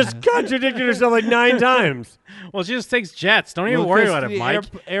 she just contradicted herself like 9 times. Well, she just takes jets. Don't even worry about it, Mike.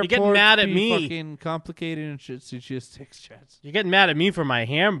 You're getting mad at me. Fucking complicated and shit. So she just takes jets. You're getting mad at me for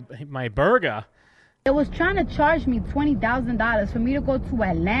my burger. It was trying to charge me $20,000 for me to go to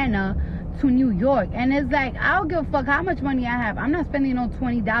Atlanta to New York. And it's like, I don't give a fuck how much money I have. I'm not spending no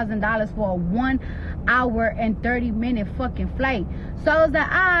 $20,000 for a 1 hour and 30-minute fucking flight. So I was like,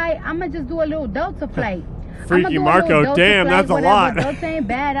 I'm going to just do a little Delta flight. Freaky Marco, damn, that's a lot. Delta ain't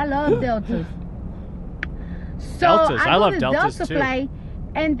bad. I love Deltas. So Deltas, I love do this Deltas Delta too. flight,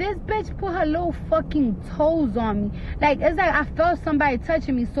 and this bitch put her little fucking toes on me. Like, it's like I felt somebody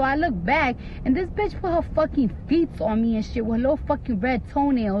touching me, so I look back, and this bitch put her fucking feet on me and shit with little fucking red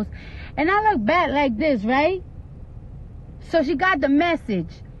toenails. And I look back like this, right? So she got the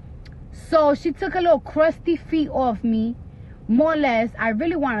message. So she took her little crusty feet off me, more or less. I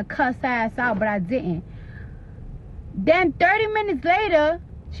really want to cuss her ass out, but I didn't. Then 30 minutes later,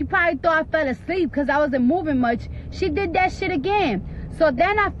 she probably thought I fell asleep because I wasn't moving much. She did that shit again. So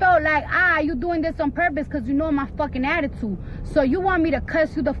then I felt like, you doing this on purpose because you know my fucking attitude. So you want me to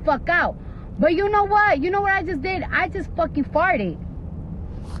cuss you the fuck out. But you know what? You know what I just did? I just fucking farted.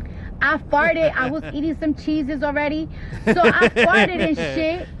 I farted. I was eating some cheeses already. So I farted and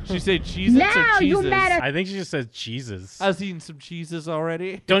shit. She said cheeses Now or you cheeses? mad at I think she just said Jesus. I was eating some cheeses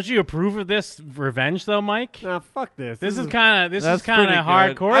already. Don't you approve of this revenge, though, Mike? Nah, fuck this. This is kind of That's kind pretty of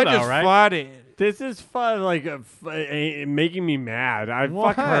good. hardcore, I though, just right? farted. This is fun, like making me mad. Fuck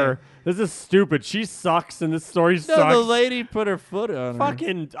Why? her. This is stupid. She sucks, and this story No, sucks. the lady put her foot on her.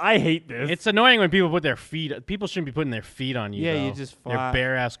 Fucking, I hate this. It's annoying when people put their feet. People shouldn't be putting their feet on you. Yeah, though. you just their fart.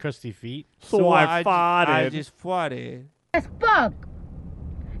 bare ass crusty feet. so I farted. I just farted. as fuck.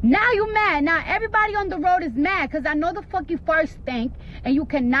 Now you mad. Now everybody on the road is mad because I know the fucking fart stink and you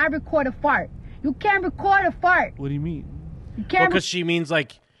cannot record a fart. You can't record a fart. What do you mean? You can't. Because she means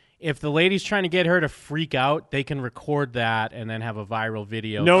like, if the lady's trying to get her to freak out, they can record that and then have a viral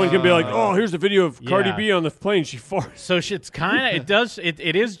video. No one can be like, oh, here's a video of Cardi Yeah. B on the plane. She farts. So it's kind of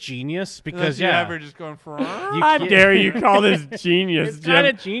it is genius because Unless you have her just going for. How dare you call this genius, It's Jim? kind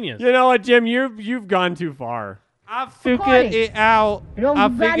of genius. You know what, Jim? You've gone too far. I figured it out. Don't I you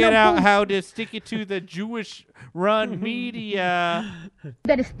got figured no out proof? how to stick it to the Jewish-run media.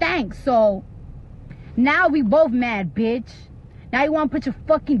 that it stank. So now we both mad, bitch. Now you want to put your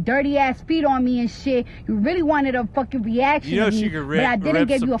fucking dirty ass feet on me and shit. You really wanted a fucking reaction. You know of she me, could but I rip didn't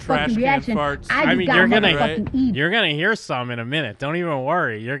give some you a trash fucking can reaction. farts. I I mean, got you're gonna motherfucking evil. you're gonna hear some in a minute. Don't even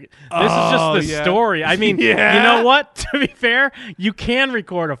worry. This is Oh, just the yeah. story. I mean, Yeah. you know what? To be fair, you can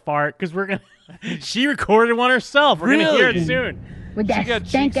record a fart because we're gonna. She recorded one herself. We're gonna hear it Really? soon. With that got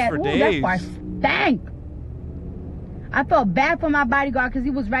stank cheeks ass. for Ooh, that days. fart stank. I felt bad for my bodyguard because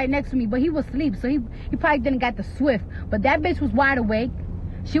he was right next to me, but he was asleep, so he probably didn't got the swift. But that bitch was wide awake.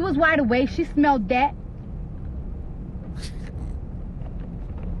 She was wide awake. She smelled that.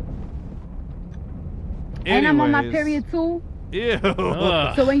 And I'm on my Anyways. period too. Ew.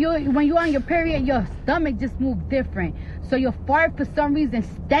 Ugh. So when you're on your period, your stomach just moves different. So your fart for some reason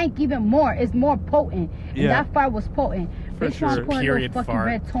stank even more. It's more potent. And Yeah. that fart was potent. For Bitch, trying to sure. put her Period little fucking fart.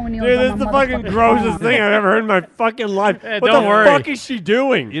 red toenails Dude, on this is my the fucking motherfucking grossest arm. thing I've ever heard in my fucking life. Hey, What don't the worry. fuck is she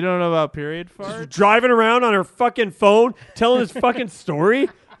doing? You don't know about period farts? Driving around on her fucking phone, telling this fucking story?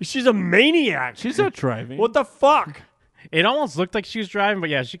 She's a maniac. She's not driving. What the fuck? It almost looked like she was driving, but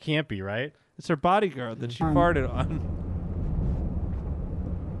yeah, she can't be, right? It's her bodyguard that she farted on.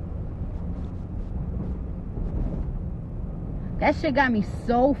 That shit got me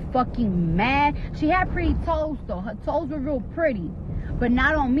so fucking mad. She had pretty toes though. Her toes were real pretty. But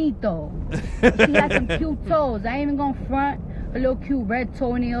not on me though. She had some cute toes. I ain't even gonna front. Her little cute red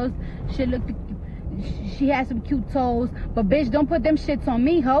toenails. She had some cute toes. But bitch, don't put them shits on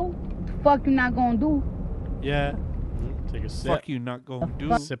me, ho. What the fuck you not gonna do? Yeah. Take a sip. Fuck you not going to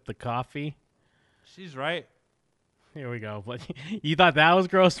do. Sip the coffee. She's right. Here we go. But you thought that was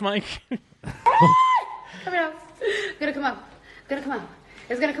gross, Mike? Come out. Gonna come out. Gonna come out.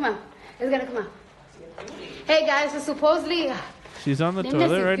 It's gonna come out. It's gonna come out. Hey guys, so supposedly She's on the they toilet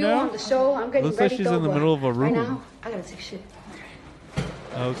missing right fuel now? on the show. I'm getting Looks like ready she's though, in the but middle of a Right room. now, I gotta take a shit.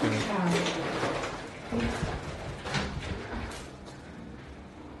 Okay.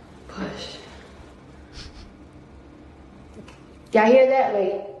 Push. Y'all hear that?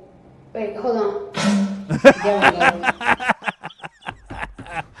 Wait, hold on. There we go.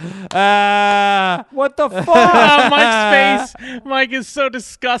 What the fuck? Oh, Mike's face. Mike is so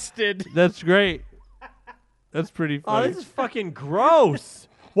disgusted. That's great. That's pretty Oh, funny. this is fucking gross.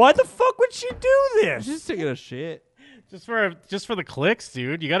 Why the fuck would she do this? She's taking a shit. Just for the clicks,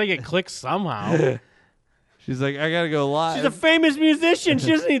 dude. You got to get clicks somehow. She's like, I gotta go live. She's a famous musician. She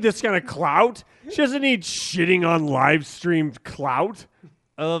doesn't need this kind of clout. She doesn't need shitting on live streamed clout.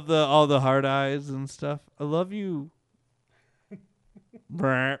 I love all the hard eyes and stuff. I love you.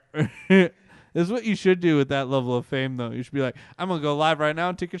 This is what you should do with that level of fame, though. You should be like, I'm gonna go live right now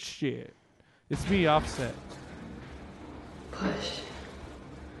and take a shit. It's me, Offset. Push.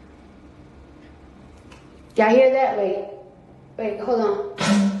 Y'all hear that? Wait, hold on.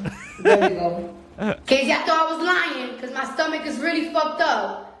 There we go. In case y'all thought I was lying, because my stomach is really fucked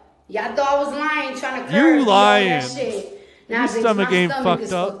up. Y'all thought I was lying, trying to curve You and all lying. that shit. Now, Your bitch, stomach my ain't stomach fucked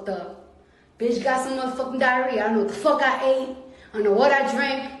is up. fucked up. Bitch got some motherfucking diarrhea. I don't know what the fuck I ate. I don't know what I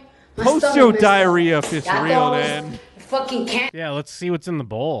drank. My Post stomach your messed up. diarrhea if it's Y'all real, thought I was then. Fucking Yeah, let's see what's in the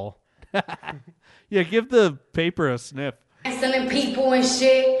bowl. Yeah, give the paper a sniff. canceling people and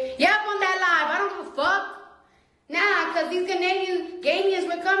shit. Yep, on that live. I don't give a fuck. Nah, because these Canadian Ganians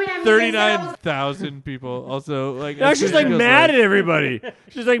were coming at me. They said I was 39,000 people. Also, like, Now as she's soon as like she goes mad live- at everybody.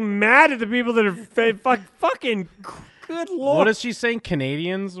 She's like mad at the people that are fucking. Good lord. What is she saying?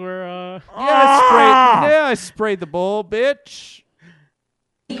 Canadians were. I sprayed the bowl, bitch.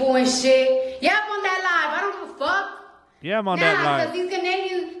 people and shit. Yep, on that live. I don't give a fuck. Yeah, I'm on Nah, that because live. these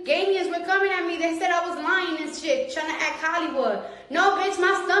Canadian Ganians were coming at me. They said I was lying and shit, trying to act Hollywood. No, bitch,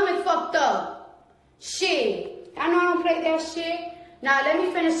 my stomach fucked up. Shit. I know I don't play that shit. Nah, let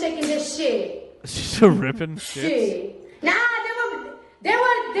me finish shaking this shit. She's still ripping shit. Shit. Nah, they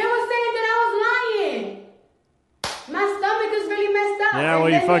were saying that I was lying. My stomach is really messed up. Yeah, And well,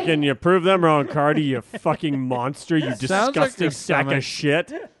 you then fucking you proved them wrong, Cardi. You fucking monster. You Sounds like disgusting your sack stomach. of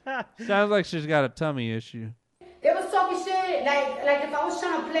shit. Sounds like she's got a tummy issue. They was talking shit like if I was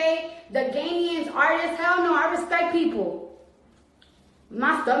trying to play the Ganians artists. Hell no, I respect people.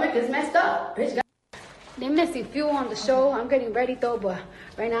 My stomach is messed up, bitch. They missing fuel on the show. I'm getting ready though, but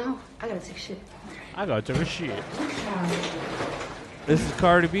right now I gotta take shit. I gotta take a shit. This is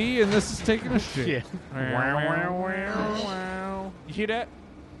Cardi B, and this is taking a shit. Yeah. You hear that?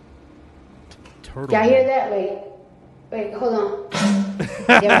 Turtle. Y'all hear that? Wait, hold on.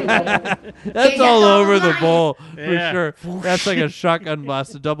 There we go. That's Yeah, all y'all over the lying. bowl for Yeah. sure. That's like a shotgun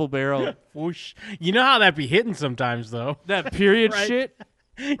blast, a double barrel. Whoosh. You know how that be hitting sometimes, though. That period Right. shit.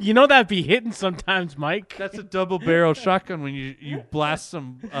 You know that be hitting sometimes, Mike. That's a double barrel shotgun when you blast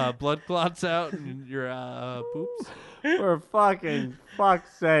some blood clots out in your poops. For fucking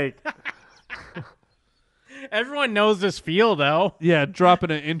fuck's sake. Everyone knows this feel, though. Yeah, dropping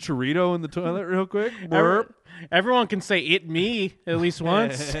an enchilito in the toilet real quick. Burp. Everyone can say "it me" at least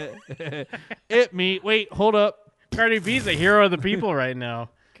once. It me. Wait, hold up. Cardi B's a hero of the people right now.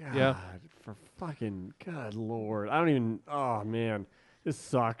 God, Yeah. for fucking God Lord. I don't even. Oh, man. This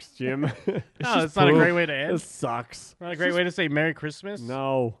sucks, Jim. No, that's not a great way to end. This sucks. Not a great way to say Merry Christmas.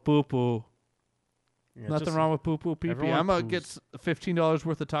 No. Poo poo. Yeah, Nothing just- wrong with poo poo pee pee. everyone I'm gonna poos. get $15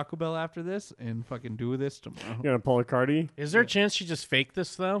 worth of Taco Bell after this and fucking do this tomorrow. You gonna pull a Cardi? Is there a chance she just faked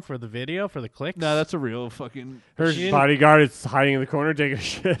this though for the video, for the clicks? No, that's a real fucking. Her She didn't- bodyguard is hiding in the corner taking a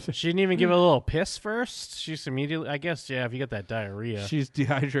shit. She didn't even give it a little piss first. She just immediately. I guess yeah. If you got that diarrhea, She's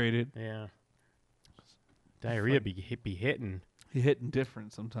dehydrated. yeah. Diarrhea be hitting. He hitting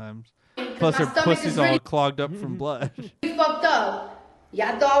different sometimes. Plus her my stomach pussy's is all really- clogged up from blood. You fucked up.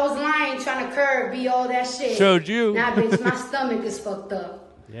 Y'all thought I was lying, trying to curve, be all that shit. Showed you. Nah, bitch, my stomach is fucked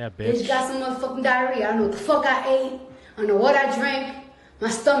up. Yeah, Bitch bitch. got some motherfucking diarrhea. I don't know what the fuck I ate. I don't know what I drank. My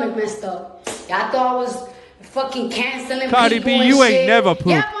stomach messed up. Y'all thought I was fucking canceling Cardi people B, and you ain't shit. never pooped.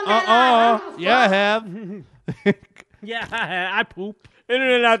 Yep, on that line. I don't give a Yeah, I fuck. have. Yeah, I poop.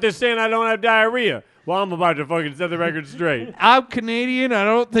 Internet out there saying I don't have diarrhea. Well, I'm about to fucking set the record straight. I'm Canadian. I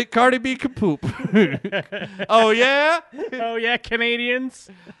don't think Cardi B can poop. Oh, yeah? Oh yeah, Canadians.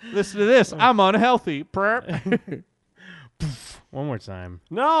 Listen to this. I'm unhealthy. Prep. One more time.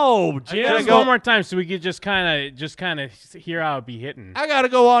 No, Jim. Just go- one more time, so we could just kind of hear how it be hitting. I got to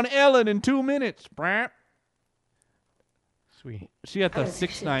go on Ellen in 2 minutes. Prep. Sweet. She got the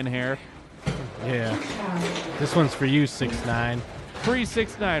 6'9" hair. Yeah. This one's for you, 6'9". Free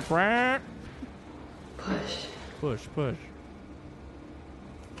 6'9". Prep. Push. Push.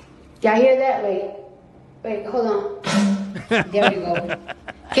 Y'all hear that? Wait, hold on. There we go. In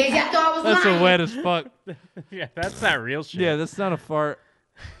case y'all thought I was That's lying. a wet as fuck. Yeah, that's that real shit. Yeah, that's not a fart.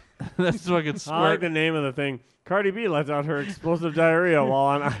 That's fucking I like squirt. the name of the thing. Cardi B lets out her explosive diarrhea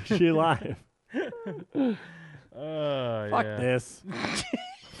while on IG Live. Fuck yeah. this.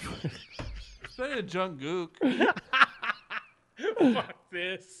 Is that a Jungkook? Fuck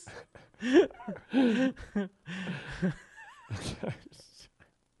this.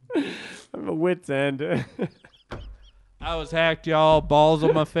 I'm a wit's end. I was hacked, y'all. Balls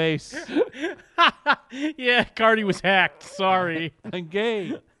on my face. Yeah, Cardi was hacked. Sorry. I'm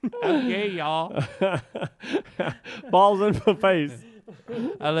gay. I'm gay, y'all. Balls in my face.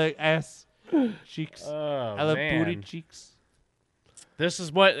 I like ass cheeks. Oh, I love man. booty cheeks. This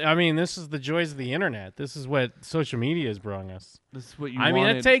is what I mean. This is the joys of the internet. This is what social media has brought us. This is what you I mean,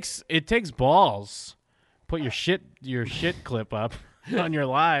 wanted. it takes balls. Put your shit clip up on your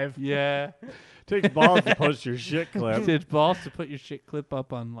live. Yeah. Takes balls to post your shit clip. It's balls to put your shit clip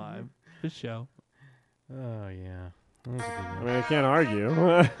up on live. This show. Oh yeah. That was a good I one. mean, I can't argue.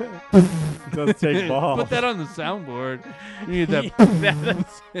 It does take balls. Put that on the soundboard. You need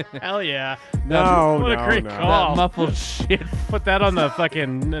that, Hell yeah. No, What a no, great no. call. that muffled shit. Put that on the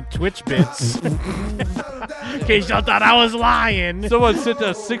fucking Twitch bits. In case y'all thought I was lying. Someone sent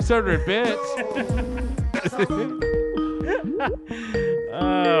us 600 bits.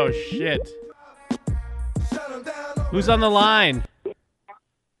 Oh shit. Who's on the line?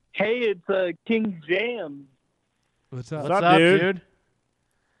 Hey, it's King Jam, What's up? What's up, dude?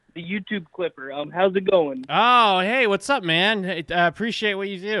 the YouTube clipper. How's it going? Oh, hey, what's up, man? I appreciate what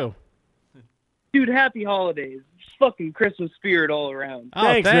you do. Dude, happy holidays. Just fucking Christmas spirit all around. Oh,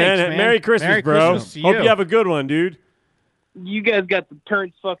 Thanks, man. Merry Christmas, Merry bro. Christmas to Hope you. you have a good one, dude. You guys got the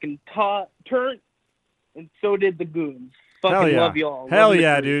turns fucking turnt, and so did the goons. Fucking Hell yeah. love y'all. Hell Love you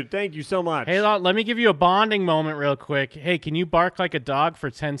yeah, too. dude. Thank you so much. Hey, let me give you a bonding moment real quick. Hey, can you bark like a dog for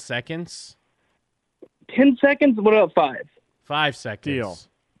 10 seconds? 10 seconds? What about 5? 5 seconds. Deal.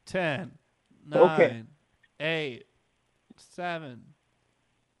 10, 9, Okay. 8, 7,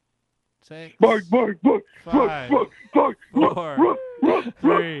 6, Bark, bark, bark, 5, bark, bark, 4,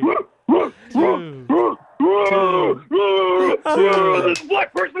 3, 2, There's a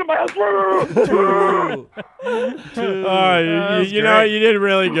black person in my house. 2. You know, you did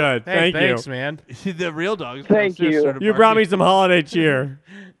really good. Hey, Thank thanks, you. man. The real dogs. Thank downstairs you. started You brought me barking. some holiday cheer.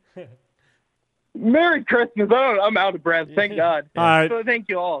 Merry Christmas. I'm out of breath. Thank God. All right. So thank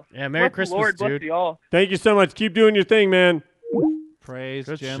you all. Yeah, Merry Bless the Christmas, Lord, bless dude. you all. Thank you so much. Keep doing your thing, man. Praise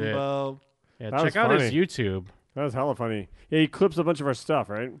Good shit. Jimbo. Yeah, That was check out his funny. YouTube. That was hella funny. Yeah, he clips a bunch of our stuff,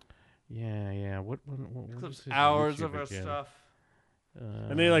 right? Yeah. What was Clips his hours YouTube of our again? stuff.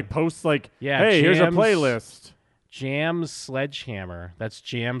 And they like post like, Yeah, hey, here's a Jams- playlist. Jams Sledgehammer. That's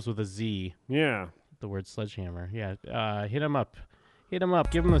Jams with a Z. Yeah. The word sledgehammer. Yeah. Hit him up. Hit him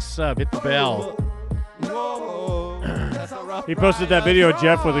up. Give him a sub. Hit the bell. Whoa. He posted that video of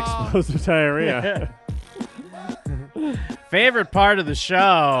Jeff with explosive diarrhea. Favorite part of the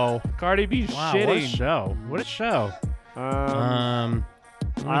show. Cardi B Wow, shitting. what a show. What a show. I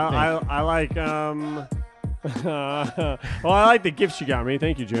like well, I like the gifts you got me.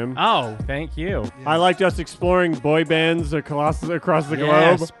 Thank you, Jim. Oh, thank you. I liked us exploring boy bands across the globe.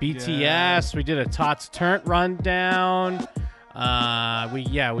 Yes, BTS. We did a Tots Turnt rundown. We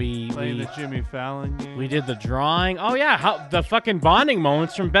Playing the Jimmy Fallon game. we did the drawing. Oh yeah, the fucking bonding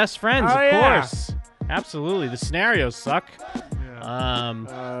moments from Best Friends, Oh, of yeah. course. Absolutely. The scenarios suck.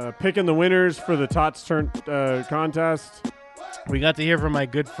 Picking the winners for the Tots Turnt contest. We got to hear from my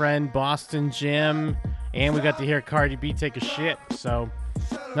good friend Boston Jim, and we got to hear Cardi B take a shit. So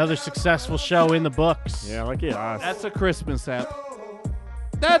another successful show in the books. Yeah, look at us. That's a Christmas app.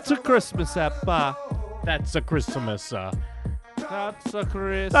 That's a Christmas app. That's a Christmas. That's a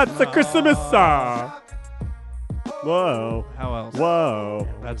Christmas. That's the Christmas. Whoa. How else? Whoa.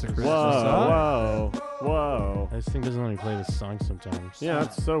 That's a Christmas. Whoa. Whoa. This thing doesn't let me play this song sometimes. Yeah,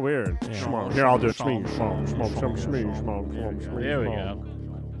 that's so weird. Yeah. Here, I'll do it. There There we go.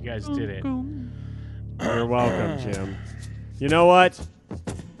 You guys did it. You're welcome, Jim. You know what?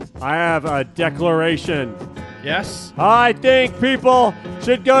 I have a declaration. Yes? I think people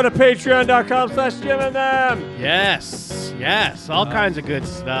should go to patreon.com/Jim and them. Yes. Yes. All kinds of good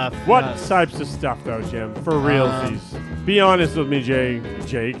stuff. What types of stuff, though, Jim? For realsies. Be honest with me, Jim.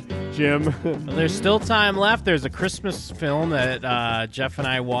 There's still time left. There's a Christmas film that Jeff and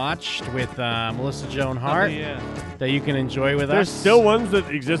I watched with Melissa Joan Hart that you can enjoy with There's us. still ones that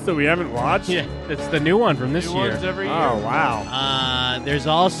exist that we haven't watched? Yeah, it's the new one from this New year. ones every year. Oh, wow. There's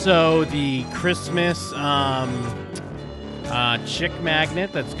also the Christmas Chick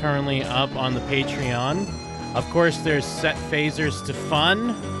Magnet that's currently up on the Patreon. Of course, there's Set Phasers to Fun,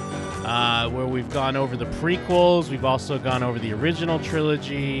 where we've gone over the prequels. We've also gone over the original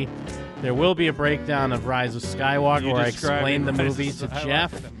trilogy. There will be a breakdown of Rise of Skywalker where I explain the movie to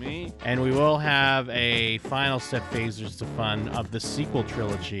Jeff. And we will have a final Set Phasers to Fun of the sequel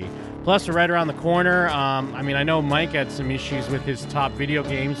trilogy. Plus, we're right around the corner. I know Mike had some issues with his top video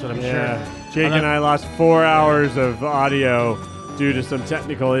games, but I'm sure... Jake and I lost 4 hours of audio due to some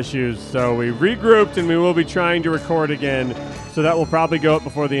technical issues, so we regrouped and we will be trying to record again, so that will probably go up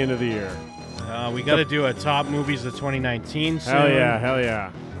before the end of the year. We got to do a top movies of 2019 soon. Hell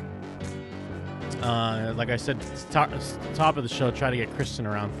yeah. Like I said, top of the show, try to get Kristen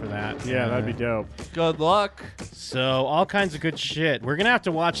around for that. Yeah, that'd be dope. Good luck. So all kinds of good shit. We're gonna have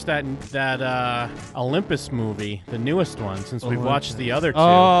to watch that Olympus movie, the newest one, since we've watched the other two.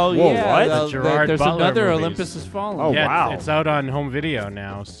 Oh, Whoa, yeah. what? The Gerard There's Butler another movies. Olympus Has Fallen. Oh, Yeah, wow. It's out on home video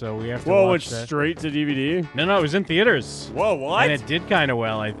now, so we have to Whoa, watch it's that. straight to DVD? No, it was in theaters. Whoa, what? And it did kind of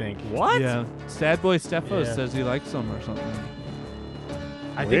well, I think. What? Yeah. Sad Boy Steffo Yeah. says he likes them or something.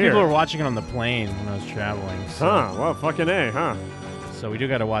 I think Weird. people were watching it on the plane when I was traveling. So. Huh, well, fucking A, huh? So we do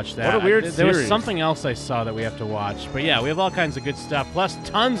got to watch that. What a weird There was series. something else I saw that we have to watch. But yeah, we have all kinds of good stuff, plus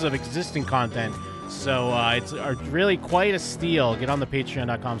tons of existing content. So it's really quite a steal. Get on the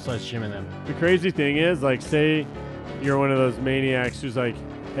patreon.com/Jim and them. The crazy thing is, like, say you're one of those maniacs who's like,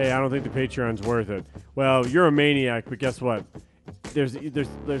 hey, I don't think the Patreon's worth it. Well, you're a maniac, but guess what? There's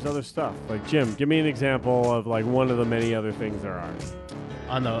other stuff. Like, Jim, give me an example of, like, one of the many other things there are.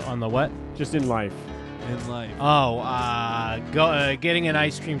 On the what? Just in life. In life. Oh, getting an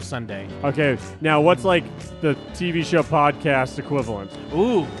ice cream sundae. Okay, now what's, like, the TV show podcast equivalent?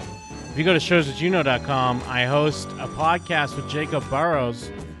 Ooh. If you go to showsthatyouknow.com, I host a podcast with Jacob Burrows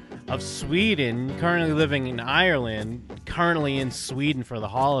of Sweden, currently living in Ireland, currently in Sweden for the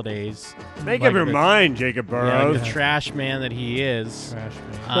holidays. Make Like up your the- mind, Jacob Burrows. Yeah, the trash man that he is. Trash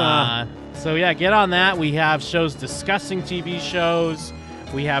man. So yeah, get on that. We have shows discussing TV shows.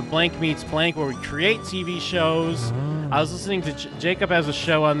 We have Blank Meets Blank where we create TV shows. I was listening to Jacob has a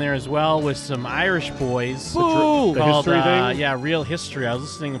show on there as well with some Irish boys Boo! The called history thing? yeah, Real History. I was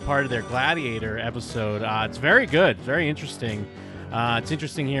listening to part of their Gladiator episode. It's very good, very interesting. It's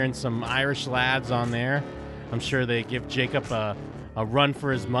interesting hearing some Irish lads on there. I'm sure they give Jacob a run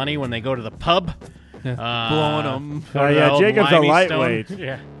for his money when they go to the pub. Blowing them. Oh, yeah, Jacob's a lightweight.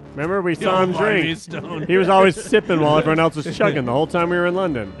 Yeah. Remember, we saw him Limey drink. Stone. He was always sipping while everyone else was chugging the whole time we were in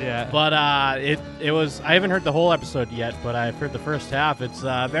London. Yeah. But it was, I haven't heard the whole episode yet, but I've heard the first half. It's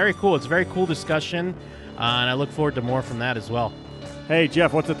very cool. It's a very cool discussion, and I look forward to more from that as well. Hey,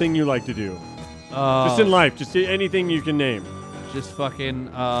 Jeff, what's the thing you like to do? Just in life, just anything you can name. Just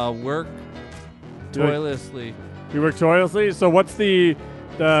fucking work Do it. toilously. You work tirelessly? So what's the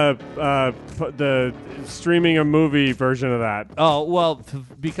the streaming a movie version of that? Oh, well,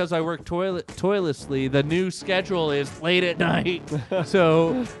 because I work toilessly, the new schedule is late at night.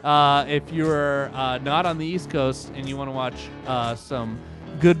 So if you're not on the East Coast and you want to watch some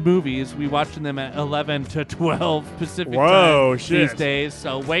good movies, we watching them at 11 to 12 Pacific time these days.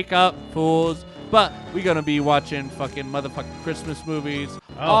 So wake up, fools. But we're going to be watching fucking motherfucking Christmas movies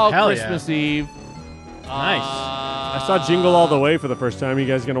all Christmas Eve. Nice. I saw Jingle All the Way for the first time. You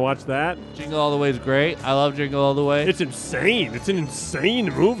guys gonna watch that? Jingle All the Way is great. I love Jingle All the Way. It's insane. It's an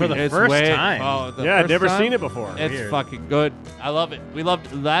insane movie. For the first time. Oh, I'd never seen it before. It's Weird. fucking good. I love it. We loved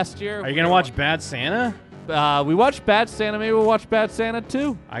it last year. Are you gonna watch Bad Santa? We watched Bad Santa. Maybe we'll watch Bad Santa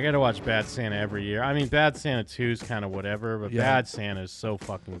 2. I gotta watch Bad Santa every year. I mean, Bad Santa 2 is kind of whatever, but Yeah. Bad Santa is so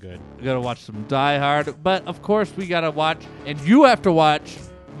fucking good. We gotta watch some Die Hard. But of course, we gotta watch, and you have to watch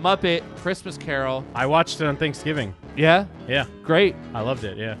Muppet Christmas Carol. I watched it on Thanksgiving. Yeah? Yeah. Great. I loved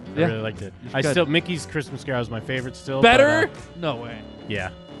it. Yeah. I Yeah. really liked it. It's good. Mickey's Christmas Carol is my favorite still. Better? but, No way. yeah.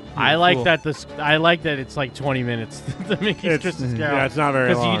 You're I a like fool. that. I like that it's like 20 minutes. The Mickey's Christmas Carol. Yeah, it's not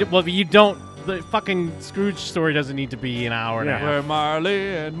very long. You don't. The fucking Scrooge story doesn't need to be an hour and a half. Where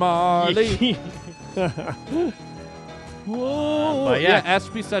Marley and Marley. Whoa. But yeah.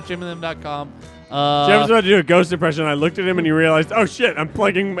 Masterpiece.jimandthem.com. Jeff was about to do a ghost impression. I looked at him and he realized, oh shit, I'm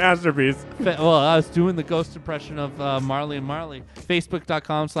plugging Masterpiece. Well, I was doing the ghost impression of Marley and Marley.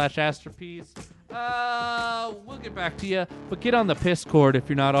 Facebook.com/Astropiece. We'll get back to you, but get on the Piscord if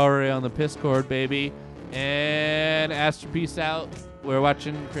you're not already on the Piscord, baby. And Astropiece out. We're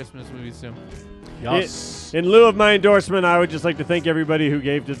watching Christmas movies soon. Yes. In lieu of my endorsement, I would just like to thank everybody who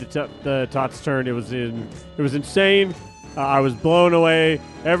gave to the Tots Turn. It was insane. I was blown away.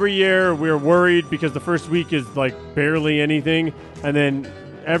 Every year we're worried because the first week is like barely anything, and then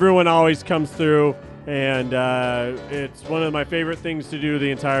everyone always comes through, and it's one of my favorite things to do the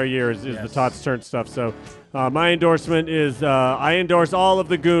entire year is the Tots Turn stuff. So my endorsement is I endorse all of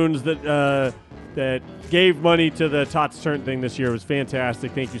the goons that gave money to the Tots Turn thing this year. It was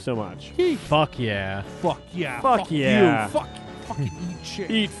fantastic. Thank you so much. Fuck yeah. Fuck yeah. Fuck yeah. You. Fucking eat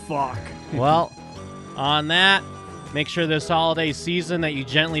shit. Eat fuck. Well, on that, make sure this holiday season that you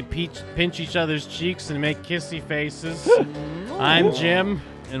gently pinch each other's cheeks and make kissy faces. I'm Jim.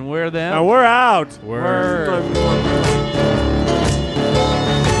 And we're them. And we're out. Word.